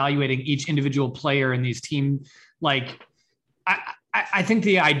and evaluating each individual player in these team. I think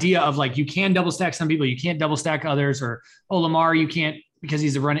the idea of you can double stack some people, you can't double stack others, or Lamar, you can't because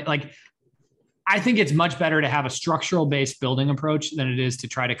he's a running. I think it's much better to have a structural based building approach than it is to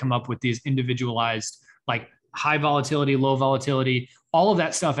try to come up with these individualized, high volatility, low volatility. All of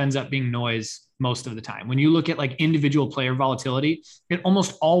that stuff ends up being noise most of the time. When you look at individual player volatility, it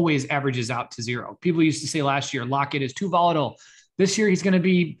almost always averages out to 0. People used to say last year, Lockett is too volatile. This year, he's going to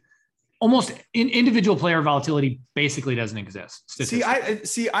be almost individual player volatility basically doesn't exist.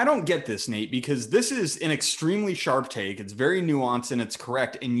 I don't get this, Nate, because this is an extremely sharp take. It's very nuanced and it's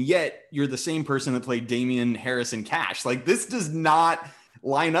correct. And yet you're the same person that played Damian Harris in cash. This does not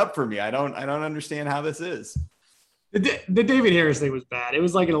line up for me. I don't understand how this is. The David Harris thing was bad. It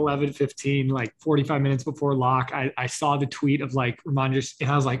was at 11:15, 45 minutes before lock. I saw the tweet of Ramondre, and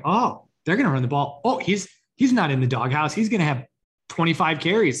I was like, oh, they're going to run the ball. Oh, he's not in the doghouse. He's going to have 25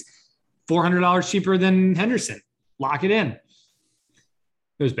 carries, $400 cheaper than Henderson. Lock it in.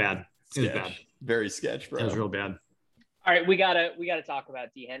 It was bad. It was bad. Very sketch, bro. It was real bad. All right, we gotta talk about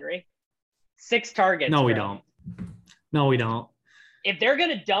D. Henry. 6 targets. No, we don't. If they're going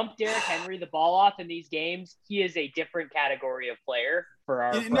to dump Derrick Henry the ball off in these games, he is a different category of player for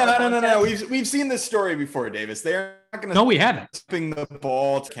our. No. We've seen this story before, Davis. They're not going to. No, we haven't. Dumping the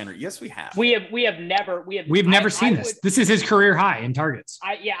ball to Henry. Yes, we have. We've never seen this. This is his career high in targets.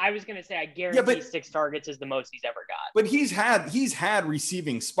 I was going to say, I guarantee 6 targets is the most he's ever got. But he's had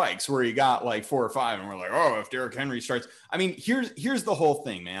receiving spikes where he got 4 or 5, and we're like, oh, if Derrick Henry starts. I mean, here's the whole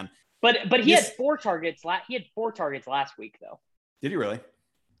thing, man. But he had 4 targets. He had 4 targets last week, though. Did he really?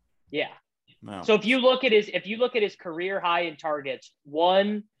 Yeah. Wow. So if you look at his career high in targets,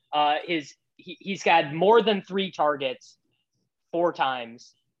 he's got more than 3 targets 4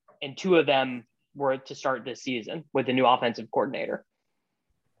 times, and 2 of them were to start this season with the new offensive coordinator.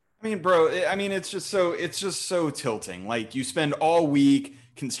 I mean, bro, it's just so tilting. You spend all week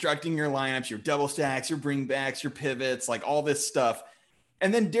constructing your lineups, your double stacks, your bring backs, your pivots, all this stuff.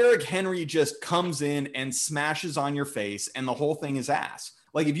 And then Derrick Henry just comes in and smashes on your face, and the whole thing is ass.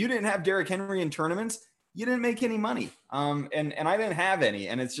 If you didn't have Derrick Henry in tournaments, you didn't make any money. And I didn't have any.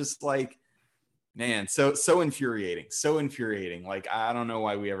 And it's just like, man, so infuriating. So infuriating. Like, I don't know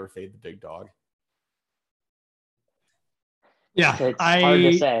why we ever fade the big dog. Yeah. It's hard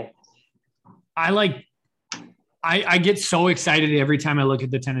to say. I get so excited every time I look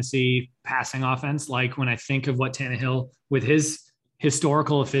at the Tennessee passing offense. Like when I think of what Tannehill, with his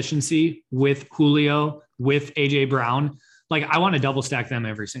historical efficiency, with Julio, with AJ Brown, like I want to double stack them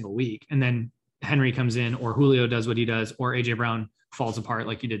every single week. And then Henry comes in, or Julio does what he does, or AJ Brown falls apart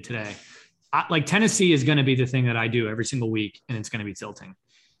like you did today. Like Tennessee is going to be the thing that I do every single week, and it's going to be tilting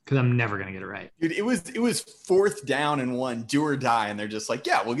because I'm never going to get it right. Dude, it was 4th down and 1, do or die, and they're just like,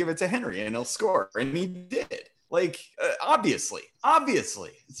 yeah, we'll give it to Henry and he'll score, and he did. Like, obviously,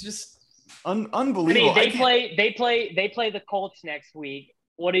 it's just unbelievable. I mean, they play the Colts next week.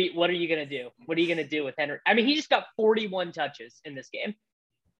 What are you gonna do? What are you gonna do with Henry? I mean, he just got 41 touches in this game.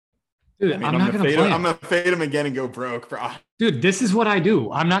 Dude, I'm not gonna play him. I'm gonna fade him again and go broke, bro. Dude, this is what I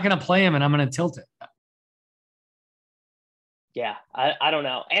do. I'm not gonna play him, and I'm gonna tilt it. Yeah, I don't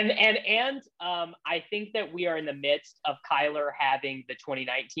know. And I think that we are in the midst of Kyler having the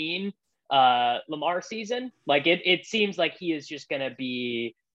 2019 Lamar season. Like it seems like he is just going to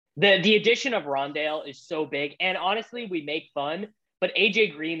be the addition of Rondale is so big. And honestly, we make fun, but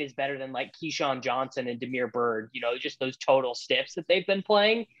AJ Green is better than like Keyshawn Johnson and Damiere Byrd, you know, just those total stiffs that they've been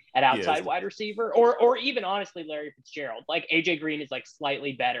playing at outside wide receiver, or even honestly, Larry Fitzgerald. Like AJ Green is like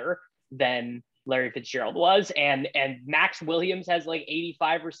slightly better than Larry Fitzgerald was. And Max Williams has like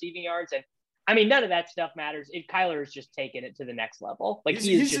 85 receiving yards. And I mean, none of that stuff matters. Kyler is just taking it to the next level. Like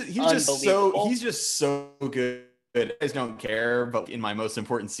he's just so good. I guys don't care, but in my most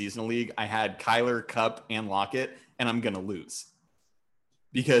important seasonal league, I had Kyler, Cup, and Lockett, and I'm gonna lose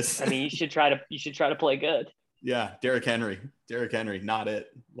because I mean, you should try to play good. Yeah, Derrick Henry, not it.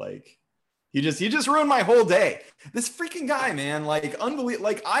 Like he just ruined my whole day. This freaking guy, man, like unbelievable.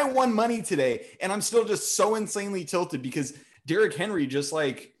 Like I won money today, and I'm still just so insanely tilted because Derrick Henry just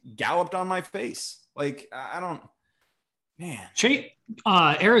like galloped on my face. Like I don't, man.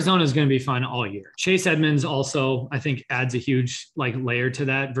 Arizona is going to be fun all year. Chase Edmonds also, I think, adds a huge like layer to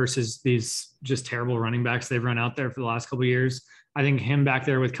that versus these just terrible running backs they've run out there for the last couple of years. I think him back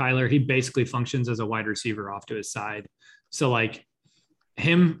there with Kyler, he basically functions as a wide receiver off to his side. So like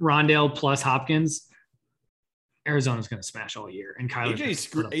him, Rondale plus Hopkins, Arizona's going to smash all year. And Kyler,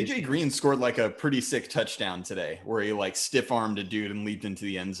 AJ Green scored like a pretty sick touchdown today where he like stiff armed a dude and leaped into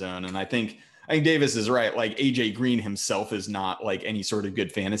the end zone. And I think Davis is right. Like AJ Green himself is not like any sort of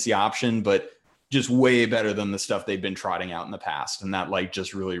good fantasy option, but just way better than the stuff they've been trotting out in the past. And that like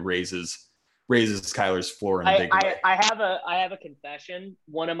just really raises Kyler's floor in a big way. I have a confession.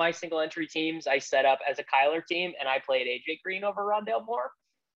 One of my single entry teams I set up as a Kyler team, and I played AJ Green over Rondale Moore.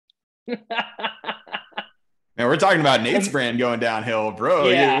 Man, we're talking about Nate's brand going downhill, bro.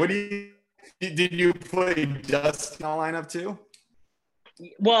 Yeah. Did you play Dust in the lineup too?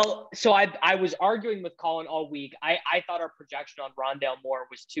 Well, so I was arguing with Colin all week. I thought our projection on Rondale Moore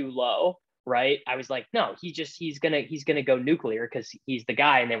was too low, right? I was like, no, he's gonna go nuclear because he's the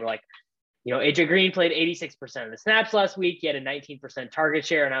guy. And they were like, you know, AJ Green played 86% of the snaps last week. He had a 19% target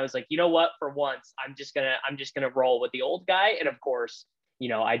share. And I was like, you know what, for once, I'm just gonna roll with the old guy. And of course, you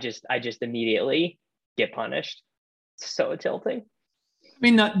know, I just immediately get punished. It's so tilting. I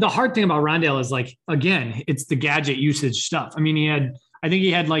mean, the hard thing about Rondale is like, again, it's the gadget usage stuff. I mean, I think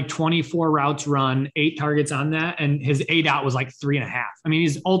he had like 24 routes run, 8 targets on that. And his 8 out was like 3.5. I mean,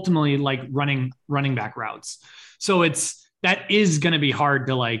 he's ultimately like running back routes. So that is going to be hard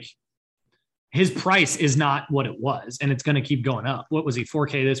to like, his price is not what it was, and it's going to keep going up. What was he?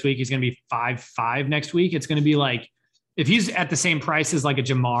 4K this week. He's going to be 5.5 next week. It's going to be like, if he's at the same price as like a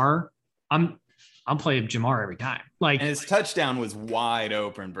Jamar, I'm playing Jamar every time. Like, and his touchdown was wide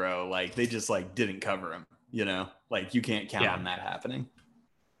open, bro. Like they just like didn't cover him, you know, like you can't count on that happening.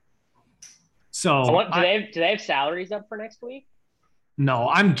 So do they have salaries up for next week? No,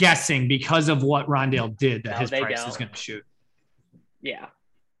 I'm guessing because of what Rondale did that his price is going to shoot. Yeah.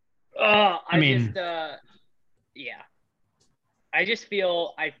 I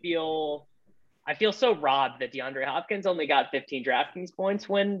feel so robbed that DeAndre Hopkins only got 15 DraftKings points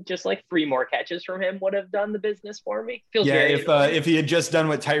when just like 3 more catches from him would have done the business for me. If he had just done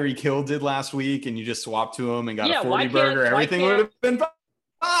what Tyreek Hill did last week and you just swapped to him and got a 40 burger, everything would have been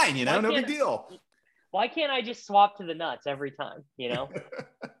fine, you know, no big deal. Why can't I just swap to the nuts every time, you know?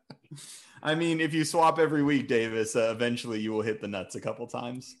 I mean, if you swap every week, Davis, eventually you will hit the nuts a couple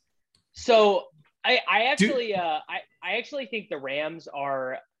times. So I actually think the Rams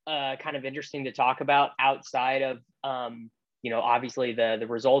are kind of interesting to talk about outside of, you know, obviously the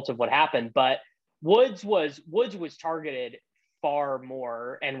results of what happened. But Woods was targeted far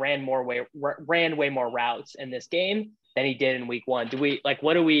more and ran way more routes in this game than he did in week 1.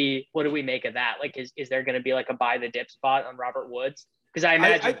 What do we make of that? Like, is there going to be like a buy the dip spot on Robert Woods? Because I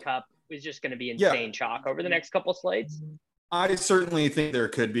imagine Kupp is just going to be insane chalk over the next couple slates. I certainly think there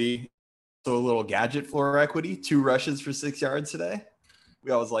could be a little gadget floor equity, 2 rushes for 6 yards today.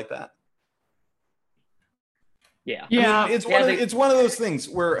 We always like that. Yeah. I mean, it's one of those things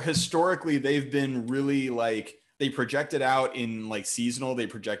where historically they've been really like, they projected out in like seasonal, they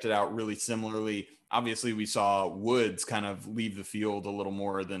projected out really similarly. Obviously we saw Woods kind of leave the field a little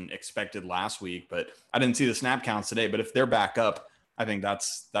more than expected last week, but I didn't see the snap counts today. But if they're back up, I think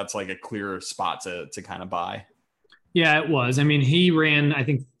that's like a clear spot to kind of buy. Yeah, it was. I mean, he ran, I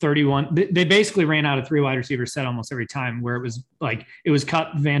think 31. They basically ran out of 3 wide receiver set almost every time, where it was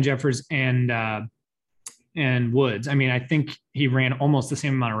Kupp, Van Jeffers, and Woods. I mean, I think he ran almost the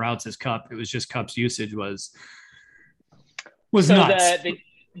same amount of routes as Kupp. It was just Kupp's usage was so nuts.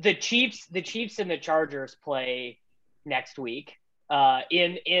 The Chiefs and the Chargers play next week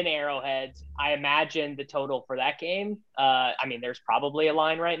in Arrowhead. I imagine the total for that game. I mean, there's probably a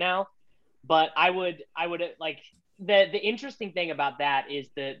line right now, but I would like the interesting thing about that is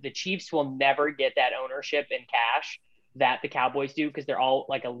the Chiefs will never get that ownership in cash that the Cowboys do, because they're all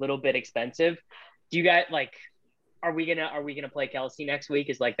like a little bit expensive. Do you guys like? Are we gonna play Kelsey next week?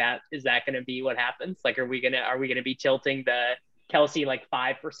 Is that gonna be what happens? Like, are we gonna be tilting the Kelsey like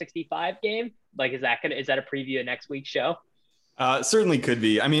 5 for 65 game? Like, is that a preview of next week's show? Certainly could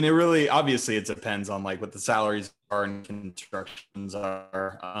be. I mean, obviously it depends on like what the salaries are and constructions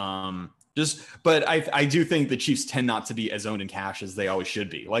are. But I do think the Chiefs tend not to be as owned in cash as they always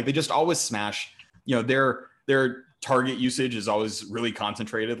should be. Like, they just always smash, their target usage is always really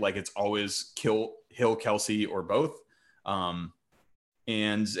concentrated. Like, it's always Hill, Kelsey, or both. And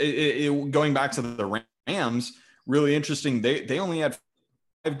going back to the Rams, really interesting. They only had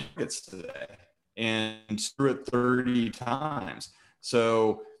 5 targets today and threw it 30 times.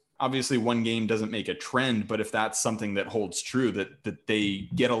 So obviously one game doesn't make a trend, but if that's something that holds true, that they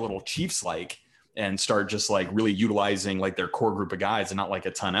get a little Chiefs-like and start just like really utilizing like their core group of guys and not like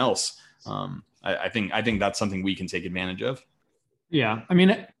a ton else, I think that's something we can take advantage of. Yeah. I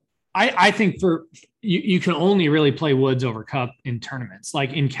mean, I think for you can only really play Woods over Kupp in tournaments.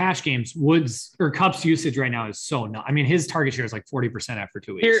 Like in cash games, Woods or Kupp's usage right now is so not. I mean, his target share is like 40% after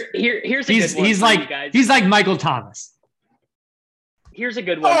 2 weeks. Here's a good one he's for like you guys. He's like Michael Thomas. Here's a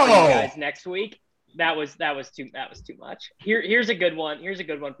good one for you guys next week. That was too much. Here's a good one. Here's a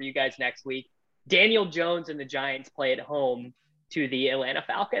good one for you guys next week. Daniel Jones and the Giants play at home to the Atlanta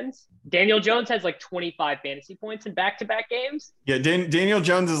Falcons. Daniel Jones has like 25 fantasy points in back-to-back games. Yeah, Daniel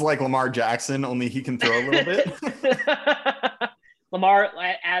Jones is like Lamar Jackson, only he can throw a little bit.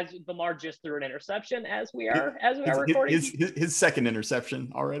 Lamar just threw an interception as we are recording. His second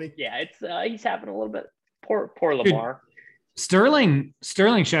interception already. Yeah, it's he's having a little bit. Poor Lamar. Sterling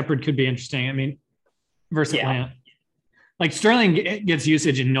Shepard could be interesting. I mean, versus Atlanta. Like, Sterling gets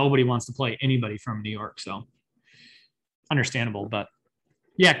usage and nobody wants to play anybody from New York, so understandable. But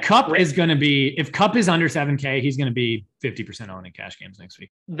yeah, Kupp is going to be, if Kupp is under 7K, he's going to be 50% owned in cash games next week.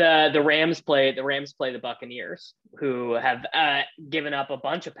 The Rams play the Buccaneers, who have given up a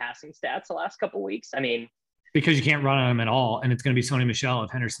bunch of passing stats the last couple of weeks. I mean, because you can't run on him at all, and it's going to be Sony Michel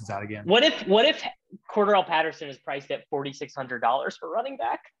if Henderson's out again. What if Cordarrelle Patterson is priced at $4,600 for running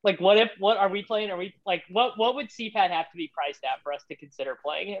back? Like, what are we playing? Are we like what would CPAT have to be priced at for us to consider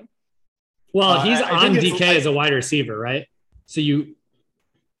playing him? Well, he's on DK as a wide receiver, right? So you.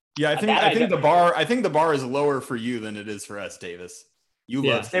 Yeah, I think the bar is lower for you than it is for us, Davis. You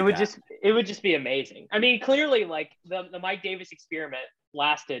love CPAT. It would just be amazing. I mean, clearly, like the Mike Davis experiment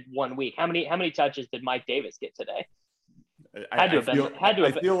lasted 1 week. How many touches did Mike Davis get today? I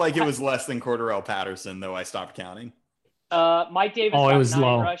feel like it was less than Cordarrelle Patterson, though. I stopped counting. Mike Davis got it was 9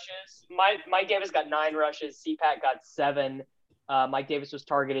 low. rushes. Mike Davis got 9 rushes. CPAT got 7. Mike Davis was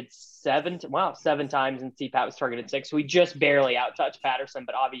targeted 7 times, and CPAT was targeted 6. So we just barely outtouched Patterson,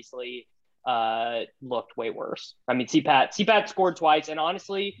 but obviously looked way worse. I mean, CPAT scored twice, and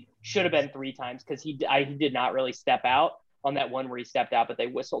honestly should have been 3 times because he did not really step out on that one where he stepped out, but they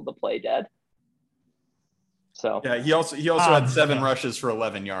whistled the play dead. So yeah, he also had 7 rushes for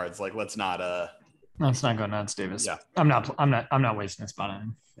 11 yards. Like, let's not go nuts, Davis. Yeah, I'm not wasting a spot on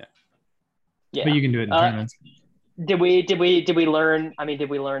him. Yeah, but you can do it in tournaments. Did we learn? I mean, did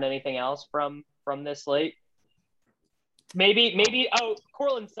we learn anything else from this slate? Maybe. Oh,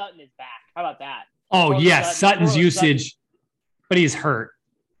 Cortland Sutton is back. How about that? Oh yes, Sutton's usage, but he's hurt.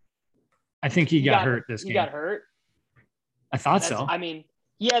 I think he got hurt this game. He got hurt. I thought so. I mean,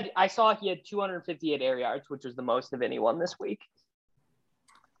 I saw he had 258 air yards, which was the most of anyone this week.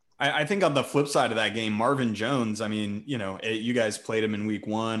 I think on the flip side of that game, Marvin Jones, I mean, you guys played him in week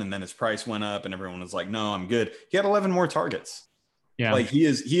 1 and then his price went up and everyone was like, no, I'm good. He had 11 more targets. Yeah. Like he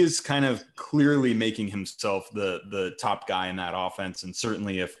is kind of clearly making himself the top guy in that offense. And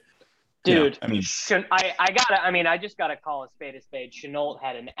certainly if, dude, I just gotta call a spade a spade. Shenault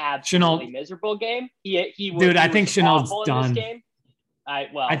had an absolutely miserable game. I think Chenault's done. This game.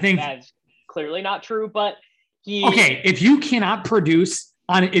 I think that's clearly not true, but if you cannot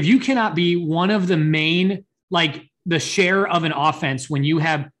if you cannot be one of the main, like the share of an offense when you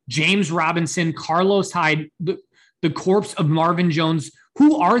have James Robinson, Carlos Hyde, the corpse of Marvin Jones,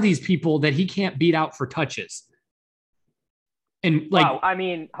 who are these people that he can't beat out for touches? And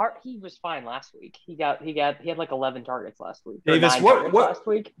he was fine last week. He had like 11 targets last week. Davis, last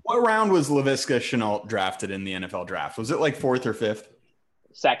week? What round was Laviska Shenault drafted in the NFL draft? Was it like 4th or 5th?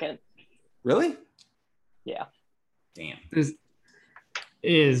 2nd. Really? Yeah. Damn.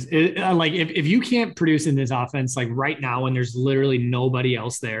 If you can't produce in this offense, like right now when there's literally nobody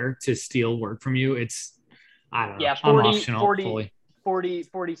else there to steal work from you, I don't know. Yeah,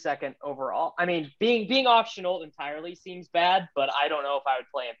 42nd overall. I mean, being off Shenault entirely seems bad, but I don't know if I would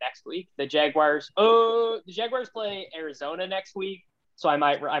play him next week. The Jaguars play Arizona next week, so I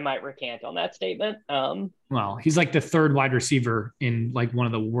might recant on that statement. Well, he's like the 3rd wide receiver in like one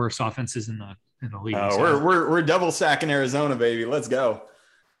of the worst offenses in the league. We're double sacking Arizona, baby. Let's go.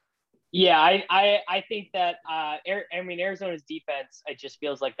 Yeah, I think that Arizona's defense, it just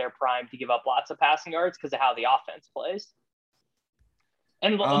feels like they're primed to give up lots of passing yards because of how the offense plays.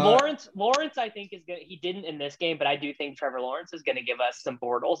 And Lawrence, I think is good. He didn't in this game, but I do think Trevor Lawrence is going to give us some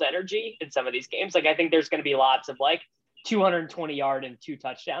Bortles energy in some of these games. Like I think there's going to be lots of like 220-yard and 2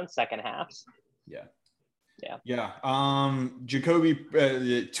 touchdowns second halves. Yeah.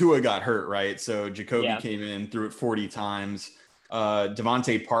 Tua got hurt, right? So Jacoby came in, threw it 40 times.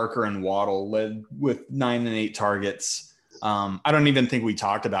 Devontae Parker and Waddle led with 9 and 8 targets. I don't even think we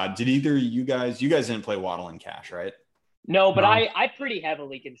talked about it. Did either you guys didn't play Waddle in cash, right? No, but I pretty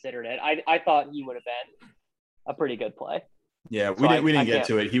heavily considered it. I thought he would have been a pretty good play. Yeah, we didn't get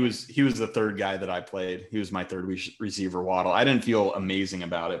to it. He was the 3rd guy that I played. He was my 3rd receiver, Waddle. I didn't feel amazing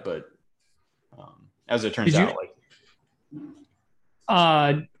about it, but as it turns out,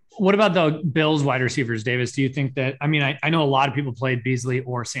 what about the Bills wide receivers, Davis? Do you think that, I know a lot of people played Beasley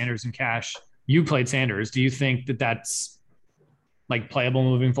or Sanders in cash. You played Sanders. Do you think that that's like playable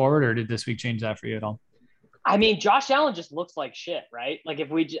moving forward, or did this week change that for you at all? I mean, Josh Allen just looks like shit, right? Like if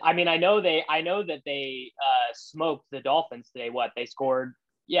I know that they smoked the Dolphins today. What they scored.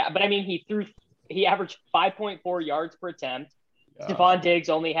 Yeah. But I mean, he averaged 5.4 yards per attempt. Stephon Diggs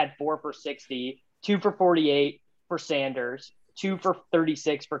only had 4 for 60, 2 for 48 for Sanders, 2 for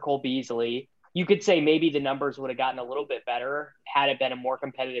 36 for Cole Beasley. You could say maybe the numbers would have gotten a little bit better had it been a more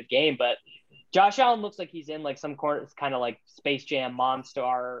competitive game, but Josh Allen looks like he's in like some kind of like Space Jam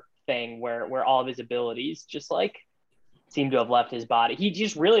Monstar thing where all of his abilities just like seem to have left his body. He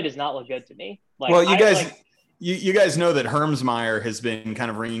just really does not look good to me. Like, well, you guys know that Hermsmeyer has been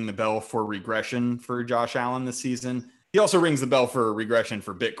kind of ringing the bell for regression for Josh Allen this season. He also rings the bell for regression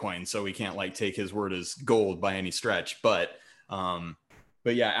for Bitcoin, so we can't like take his word as gold by any stretch. But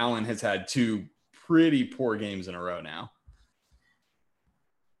yeah, Allen has had 2 pretty poor games in a row now.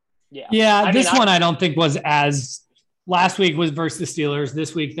 Yeah. This one I don't think was as. Last week was versus the Steelers.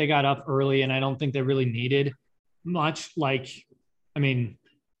 This week they got up early, and I don't think they really needed much. Like, I mean,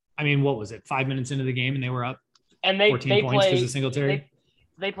 what was it? 5 minutes into the game, and they were up. And they 14 points because of Singletary.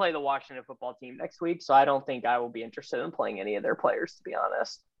 They play the Washington football team next week, so I don't think I will be interested in playing any of their players, to be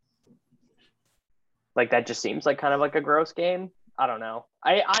honest. Like that just seems like kind of like a gross game. I don't know.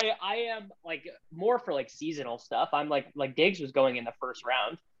 I am like more for like seasonal stuff. I'm like Diggs was going in the 1st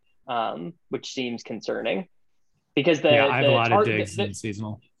round, which seems concerning because I have a lot of Diggs in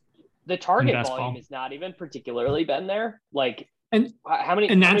seasonal. The target volume has not even particularly been there. Like, and how many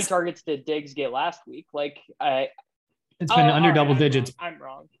targets did Diggs get last week? Like, it's been under double digits. I'm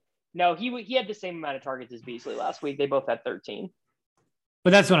wrong. No, he had the same amount of targets as Beasley last week. They both had 13.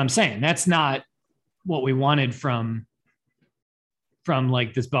 But that's what I'm saying. That's not what we wanted from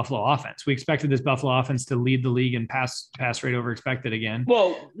like this Buffalo offense. We expected this Buffalo offense to lead the league in pass rate over expected again.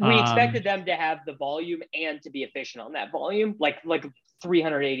 Well, we expected them to have the volume and to be efficient on that volume, like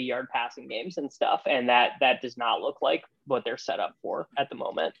 380-yard passing games and stuff. And that does not look like what they're set up for at the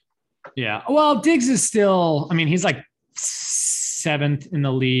moment. Yeah. Well, Diggs is still, he's like 7th in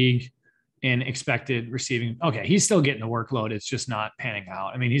the league in expected receiving. Okay. He's still getting the workload. It's just not panning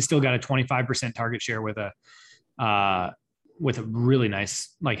out. He's still got a 25% target share with a with a really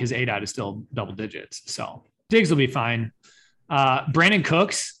nice, like his ADOT is still double digits. So Diggs will be fine. Brandon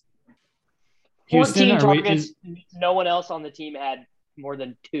Cooks, 14 targets. No one else on the team had more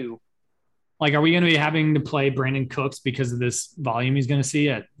than 2. Like, are we going to be having to play Brandon Cooks because of this volume he's going to see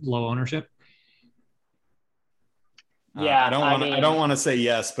at low ownership? Yeah, I don't want to say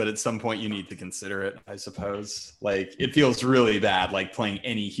yes, but at some point you need to consider it, I suppose. Like, it feels really bad, like playing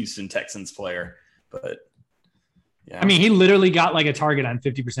any Houston Texans player, but yeah. I mean, he literally got like a target on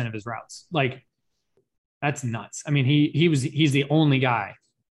 50% of his routes. Like, that's nuts. I mean, he's the only guy.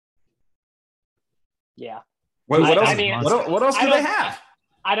 Yeah. What else do they have?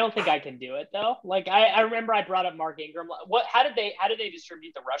 I don't think I can do it though. Like I remember I brought up Mark Ingram. How did they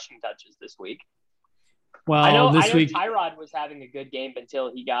distribute the rushing touches this week? Well, I know week Tyrod was having a good game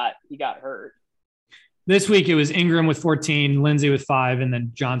until he got hurt. This week it was Ingram with 14, Lindsey with 5, and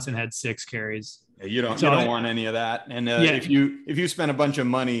then Johnson had 6 carries. Yeah, you don't want any of that. And if you spent a bunch of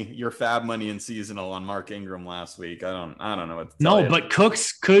money, your fab money in seasonal on Mark Ingram last week, I don't know what to tell you. But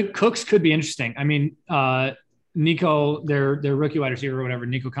Cooks could be interesting. I mean, Nico, their rookie wide receiver or whatever,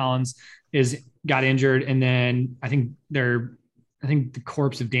 Nico Collins got injured, and then I think the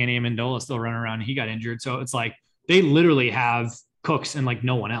corpse of Danny Amendola still running around. And he got injured, so it's like they literally have Cooks and like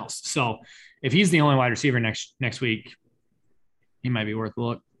no one else. So if he's the only wide receiver next week, he might be worth a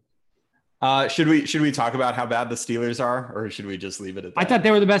look. Should we talk about how bad the Steelers are, or should we just leave it at that? I thought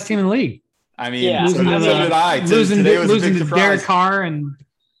they were the best team in the league. I mean, so did I. Losing to Derek Carr and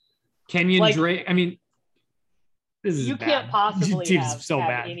Kenyon Drake. I mean, this is bad. Can't possibly have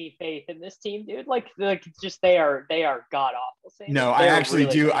bad. Any faith in this team, dude. Like just they are god awful. No, I actually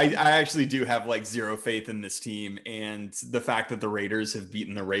do. I actually do have like zero faith in this team, and the fact that the Raiders have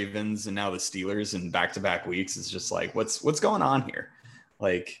beaten the Ravens and now the Steelers in back-to-back weeks is just like, what's going on here?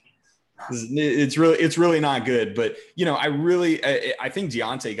 Like, it's really not good. But I think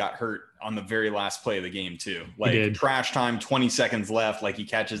Deontay got hurt on the very last play of the game too. Like trash time, 20 seconds left. Like he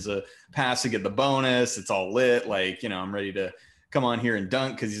catches a pass to get the bonus. It's all lit. Like, I'm ready to come on here and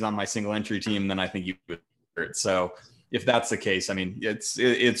dunk because he's on my single entry team. Then I think he would hurt. So if that's the case, I mean,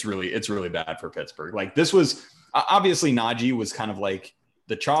 it's really bad for Pittsburgh. Like this was obviously Najee was kind of like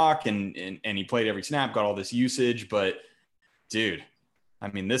the chalk and he played every snap, got all this usage, but dude, I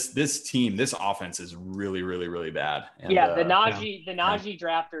mean, this team, this offense is really, really, really bad. And, the Najee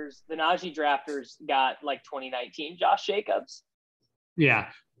drafters got like 2019 Josh Jacobs. Yeah.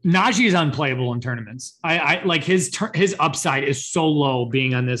 Najee is unplayable in tournaments. I like his upside is so low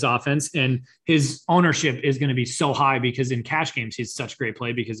being on this offense, and his ownership is going to be so high because in cash games, he's such great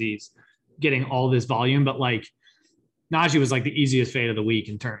play because he's getting all this volume. But like Najee was like the easiest fade of the week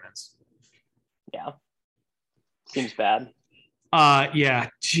in tournaments. Yeah. Seems bad. Yeah,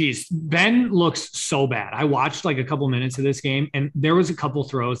 geez. Ben looks so bad. I watched like a couple minutes of this game, and there was a couple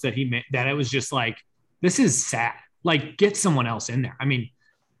throws that he made that it was just like, this is sad. Like, get someone else in there. I mean,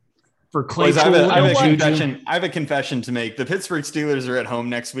 for Claypool, I have a confession to make. The Pittsburgh Steelers are at home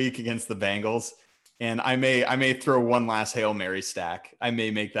next week against the Bengals, and I may throw one last Hail Mary stack. I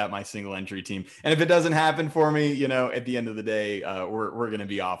may make that my single entry team, and if it doesn't happen for me, at the end of the day, we're going to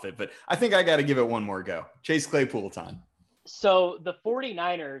be off it. But I think I got to give it one more go. Chase Claypool time. So the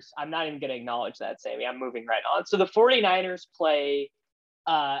 49ers, I'm not even going to acknowledge that, Sammy. I'm moving right on. So the 49ers play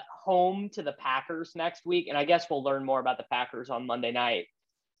home to the Packers next week, and I guess we'll learn more about the Packers on Monday night.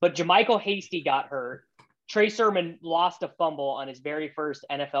 But Jermichael Hasty got hurt. Trey Sermon lost a fumble on his very first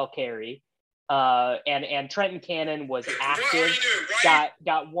NFL carry. And Trenton Cannon was active,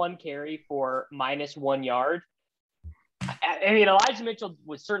 got one carry for -1 yard. I mean, Elijah Mitchell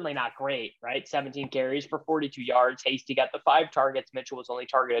was certainly not great, right? 17 carries for 42 yards. Hasty got the 5 targets. Mitchell was only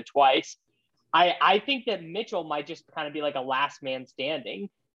targeted twice. I think that Mitchell might just kind of be like a last man standing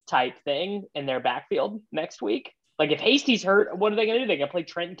type thing in their backfield next week. Like if Hasty's hurt, what are they going to do? They're going to play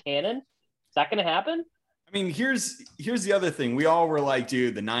Trenton Cannon? Is that going to happen? I mean, here's the other thing. We all were like,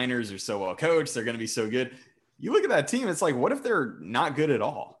 dude, the Niners are so well coached. They're going to be so good. You look at that team. It's like, what if they're not good at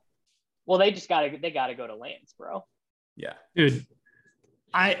all? Well, they gotta go to Lance, bro. Yeah, dude.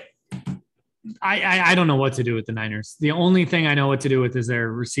 I don't know what to do with the Niners. The only thing I know what to do with is their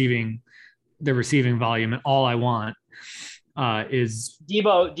receiving volume, and all I want is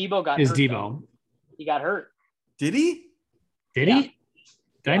Debo got hurt. Debo. Though. He got hurt. Did he? Did he?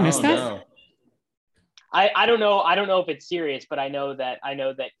 Did I miss that? No. I don't know. I don't know if it's serious, but I know that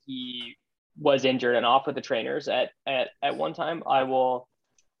he was injured and off with the trainers at one time. I will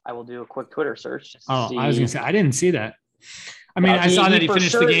do a quick Twitter search. I was gonna say I didn't see that. I mean, I saw that he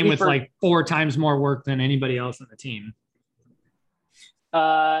finished the game with like 4 times more work than anybody else on the team.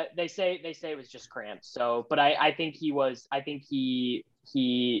 They say it was just cramps. So, but I think he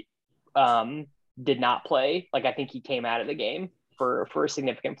did not play. Like, I think he came out of the game for a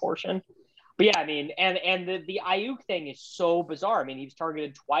significant portion. But yeah, I mean, and the Ayuk thing is so bizarre. I mean, he was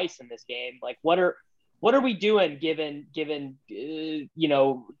targeted twice in this game. Like, what are we doing given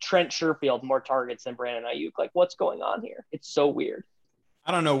Trent Sherfield more targets than Brandon Ayuk? Like, what's going on here? It's so weird.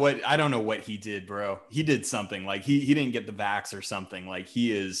 I don't know what he did, bro. He did something. Like, he didn't get the vax or something. Like,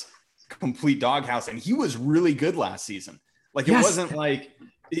 he is complete doghouse, and he was really good last season. Like, it wasn't like,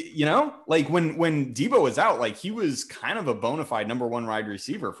 like when Debo was out, like, he was kind of a bona fide number one wide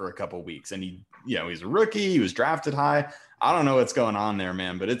receiver for a couple of weeks, and he's a rookie. He was drafted high. I don't know what's going on there,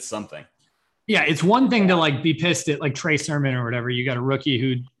 man, but it's something. Yeah, it's one thing to like be pissed at like Trey Sermon or whatever. You got a rookie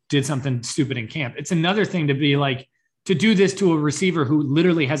who did something stupid in camp. It's another thing to be like, to do this to a receiver who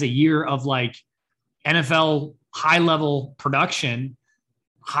literally has a year of like NFL high level production,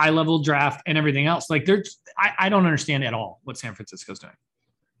 high level draft, and everything else. Like, I don't understand at all what San Francisco's doing.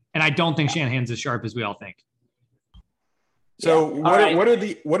 And I don't think Shanahan's as sharp as we all think. So what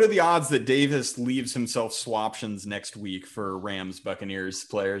are the odds that Davis leaves himself swaptions next week for Rams Buccaneers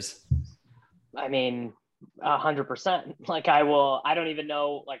players? I mean, 100%. Like, I don't even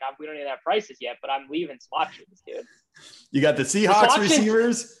know. Like, we don't even have prices yet, but I'm leaving swaptions, dude. You got the Seahawks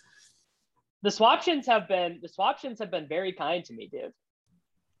receivers. The swaptions have been very kind to me, dude.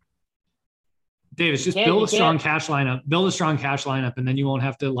 Davis, just build a strong cash lineup, and then you won't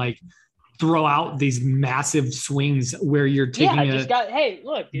have to like throw out these massive swings where you're taking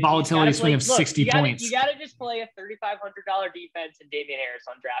volatility swing of 60 points. You got to just play a $3,500 defense and Damian Harris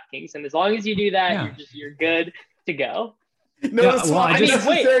on DraftKings, and as long as you do that, you're good to go.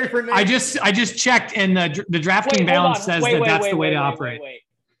 I just checked, and the DraftKings balance says that's the way to operate.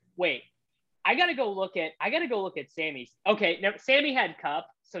 Wait. I gotta go look at Sammy's. Okay, now Sammy had Cup,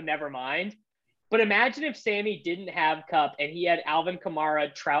 so never mind. But imagine if Sammy didn't have Cup and he had Alvin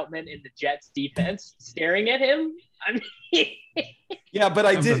Kamara, Troutman, in the Jets defense staring at him. I mean, yeah, but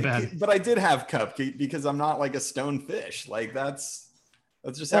I did have Cup because I'm not like a stone fish. Like, that's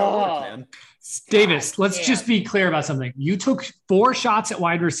just how it works, man. Davis, let's just be clear about something. You took 4 shots at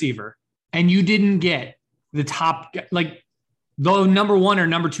wide receiver and you didn't get the top, like the number 1 or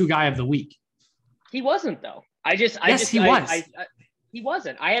number 2 guy of the week. He wasn't though. He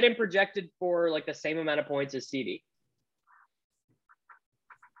wasn't. I had him projected for like the same amount of points as CD.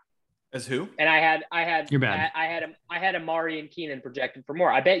 As who? And I had You're bad. I had Amari and Keenan projected for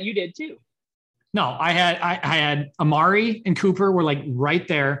more. I bet you did too. No, I had Amari and Cooper were like right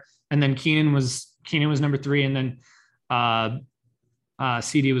there, and then Keenan was number 3, and then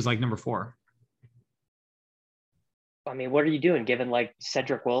CD was like number 4. I mean, what are you doing? Giving like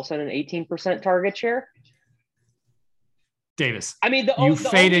Cedric Wilson an 18% target share? Davis, I mean, you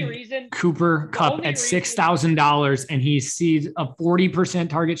faded Cooper Kupp at $6,000, and he sees a 40%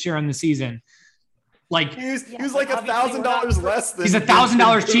 target share on the season. Like, he was like $1,000 less than. He's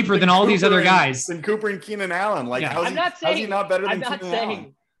 $1,000 cheaper than all these other guys. Than Cooper and Keenan Allen. Like, how's he not better than Keenan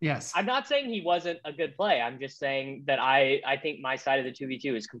Allen? Yes. I'm not saying he wasn't a good play. I'm just saying that I think my side of the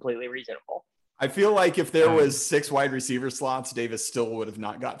 2v2 is completely reasonable. I feel like if there was 6 wide receiver slots, Davis still would have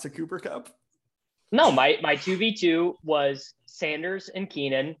not got to Cooper Kupp. No, my 2v2 was Sanders and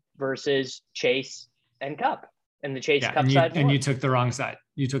Keenan versus Chase and Kupp, and the Chase Kupp side. And you took the wrong side.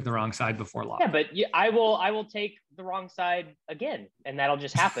 You took the wrong side before lock. Yeah, but I will take the wrong side again, and that'll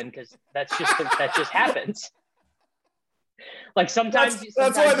just happen because that just happens. Like sometimes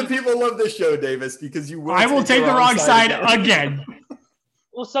that's why the people love this show, Davis, because you will. I will take the wrong side again.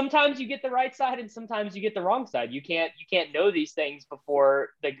 Well, sometimes you get the right side and sometimes you get the wrong side. You can't know these things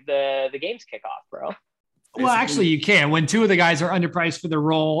before the games kick off, bro. Well, actually, you can. When 2 of the guys are underpriced for the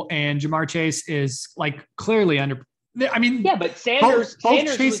role and Jamar Chase is like clearly under. I mean, yeah, but Sanders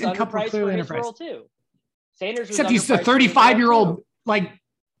Chase was and Kupp underpriced for his underpriced role too. Sanders was except he's a 35-year-old like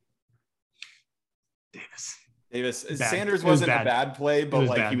Davis. Sanders wasn't a bad play, but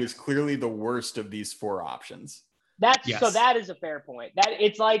like he was clearly the worst of these 4 options. So that is a fair point. That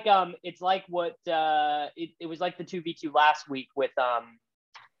it's like what it was like the 2v2 last week with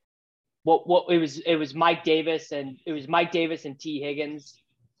it was Mike Davis and T Higgins,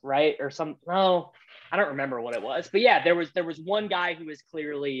 right? Or I don't remember what it was. But yeah, there was one guy who was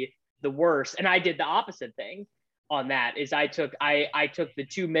clearly the worst, and I did the opposite thing on that. Is I took the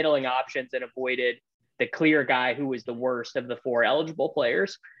 2 middling options and avoided the clear guy who was the worst of the 4 eligible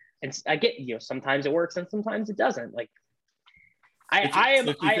players. And I get, sometimes it works and sometimes it doesn't. Like I am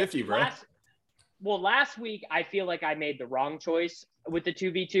 50-50, bro. Well, last week, I feel like I made the wrong choice with the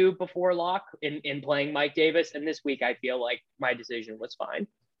 2v2 before lock in playing Mike Davis. And this week, I feel like my decision was fine.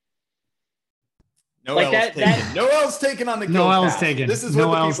 No L's taken. No L's taken on the Gillcast. No L's taken. This is no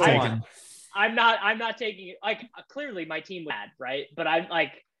what the L's people taken. want. I'm not taking it. Like, clearly my team was bad, right? But I'm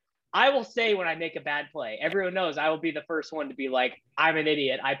like, I will say when I make a bad play, everyone knows I will be the first one to be like, I'm an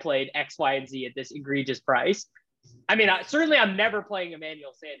idiot. I played X, Y, and Z at this egregious price. I mean, certainly I'm never playing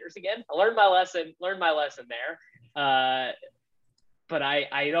Emmanuel Sanders again. I learned my lesson there. But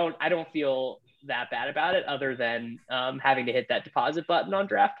I don't feel that bad about it, other than having to hit that deposit button on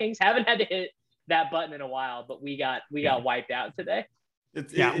DraftKings. Haven't had to hit that button in a while, but we got wiped out today.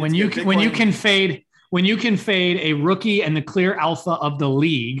 When you can fade a rookie and the clear alpha of the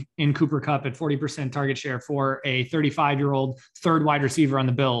league in Cooper Kupp at 40% target share for a 35-year-old third wide receiver on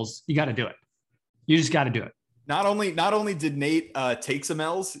the Bills, you got to do it. You just got to do it. Not only did Nate take some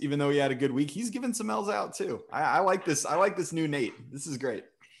L's, even though he had a good week, he's given some L's out too. I like this. I like this new Nate. This is great.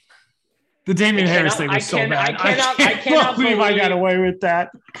 The Damian Harris thing was so bad. I cannot believe I got away with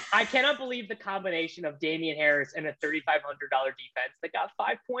that. I cannot believe the combination of Damian Harris and a $3,500 defense that got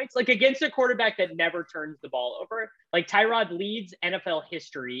 5 points, like against a quarterback that never turns the ball over. Like Tyrod leads NFL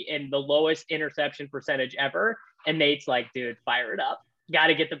history in the lowest interception percentage ever. And Nate's like, dude, fire it up. Got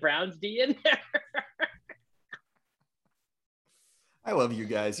to get the Browns D in there. I love you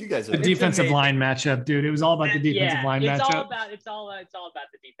guys. You guys are the defensive line matchup, dude. It was all about the defensive line matchup. It's all about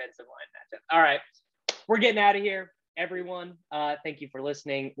the defensive line matchup. All right, we're getting out of here, everyone. Thank you for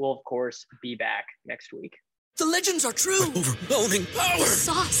listening. We'll of course be back next week. The legends are true. Overwhelming power! The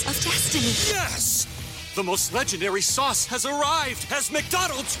sauce of destiny. Yes! The most legendary sauce has arrived as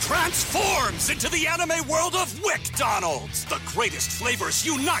McDonald's transforms into the anime world of WickDonald's. The greatest flavors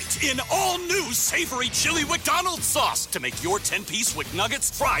unite in all new savory chili McDonald's sauce to make your 10-piece Wick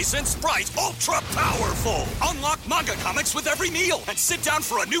Nuggets, fries, and Sprite ultra-powerful. Unlock manga comics with every meal and sit down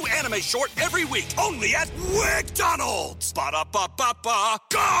for a new anime short every week only at WickDonald's. Ba-da-ba-ba-ba,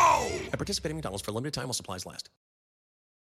 go! At participating McDonald's for a limited time while supplies last.